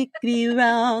can we be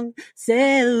wrong?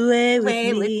 Sail away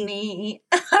with me.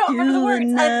 I don't remember the to words.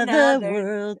 another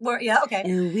world. Yeah, okay.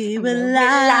 And we And will we'll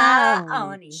rely rely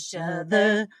on each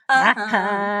other. Uh-huh.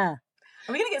 Ah,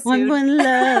 Are we going to get sued? one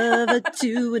lover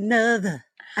to another.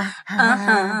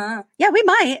 Uh-huh. Yeah, we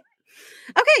might.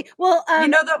 Okay, well, You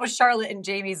know that was Charlotte and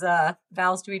Jamie's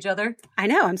vows to each other? I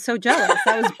know. I'm so jealous.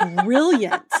 That was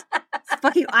brilliant.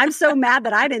 I'm so mad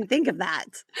that I didn't think of that.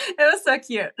 It was so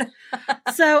cute.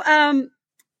 So,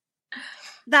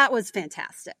 that was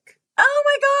fantastic. Oh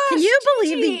my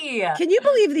gosh. Can you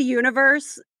believe the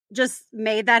universe just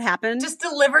made that happen? just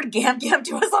delivered Gam Gam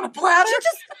to us on a platter? She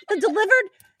just delivered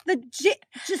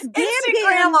just Gam Instant Gam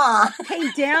grandma.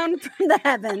 came down from the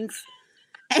heavens.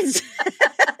 And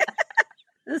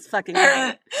this is fucking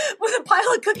great. With a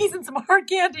pile of cookies and some hard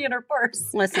candy in her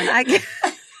purse. Listen, I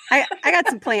got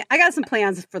some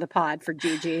plans for the pod for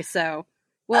Gigi. So,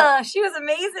 well, She was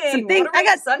amazing. I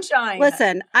got sunshine.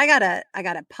 Listen, I got a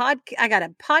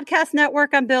podcast network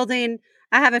I'm building.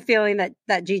 I have a feeling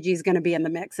that Gigi's going to be in the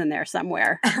mix in there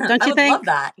somewhere. Don't I you would think? love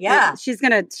that. Yeah. She's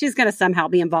gonna somehow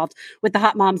be involved with the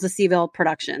Hot Moms of Seville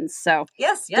productions. So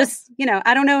Yes. just,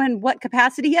 I don't know in what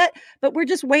capacity yet, but we're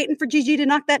just waiting for Gigi to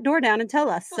knock that door down and tell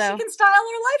us. Well, she can style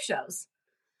her live shows.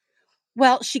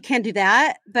 Well, she can do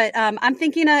that, but I'm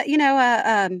thinking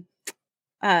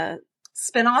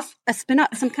Spin-off. a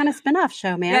spin-off, some kind of spin-off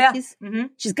show, man. Yeah.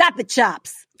 She's got the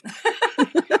chops. I feel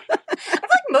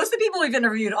like most of the people we've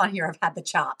interviewed on here have had the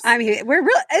chops. I mean, we're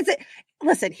really.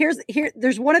 Listen,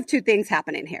 there's one of two things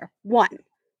happening here. One,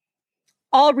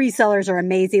 all resellers are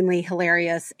amazingly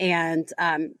hilarious and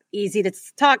easy to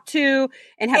talk to,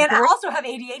 and also have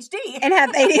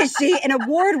ADHD and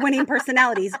award-winning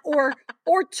personalities, or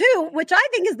two, which I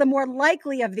think is the more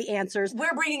likely of the answers.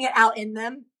 We're bringing it out in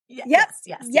them. Yep.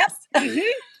 Yes.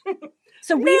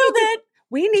 So Nailed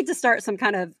we need to start some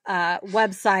kind of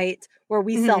website where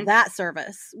we sell that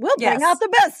service. We'll bring Yes. out the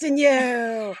best in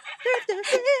you.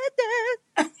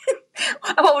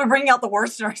 How about we're bringing out the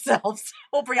worst in ourselves?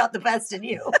 We'll bring out the best in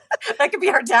you. That could be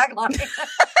our tagline.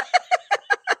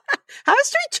 How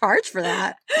much do we charge for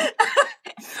that?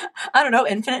 I don't know,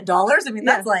 infinite dollars? I mean,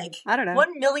 that's like I don't know. $1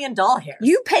 million hairs.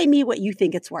 You pay me what you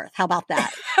think it's worth. How about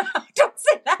that? Don't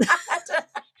say that.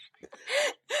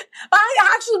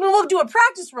 We'll do a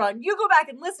practice run. You go back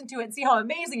and listen to it and see how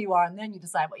amazing you are, and then you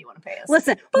decide what you want to pay us.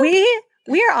 Listen,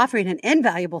 We are offering an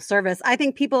invaluable service. I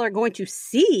think people are going to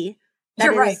see that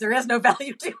You're right. There is no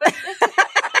value to it.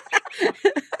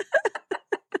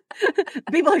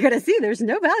 People are going to see there's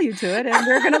no value to it, and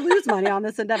we're going to lose money on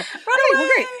this endeavor. Well,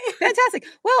 great. Fantastic.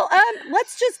 Well,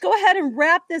 let's just go ahead and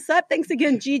wrap this up. Thanks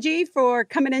again, Gigi, for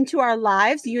coming into our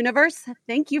lives. Universe,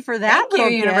 thank you for that.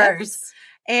 Thank you, Universe.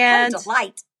 And what a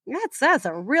delight. That's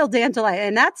a real damn delight.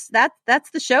 And that's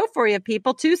the show for you,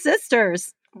 people. Two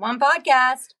sisters. One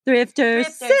podcast. Thrifter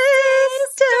Sisters.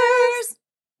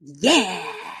 Yeah.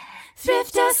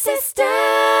 Thrifter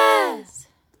Sisters.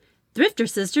 Thrifter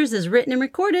Sisters is written and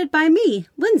recorded by me,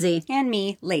 Lindsay. And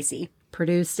me, Lacey.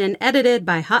 Produced and edited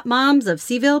by Hot Moms of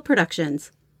Seaville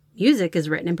Productions. Music is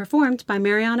written and performed by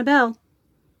Mariana Bell.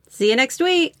 See you next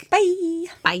week. Bye.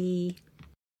 Bye.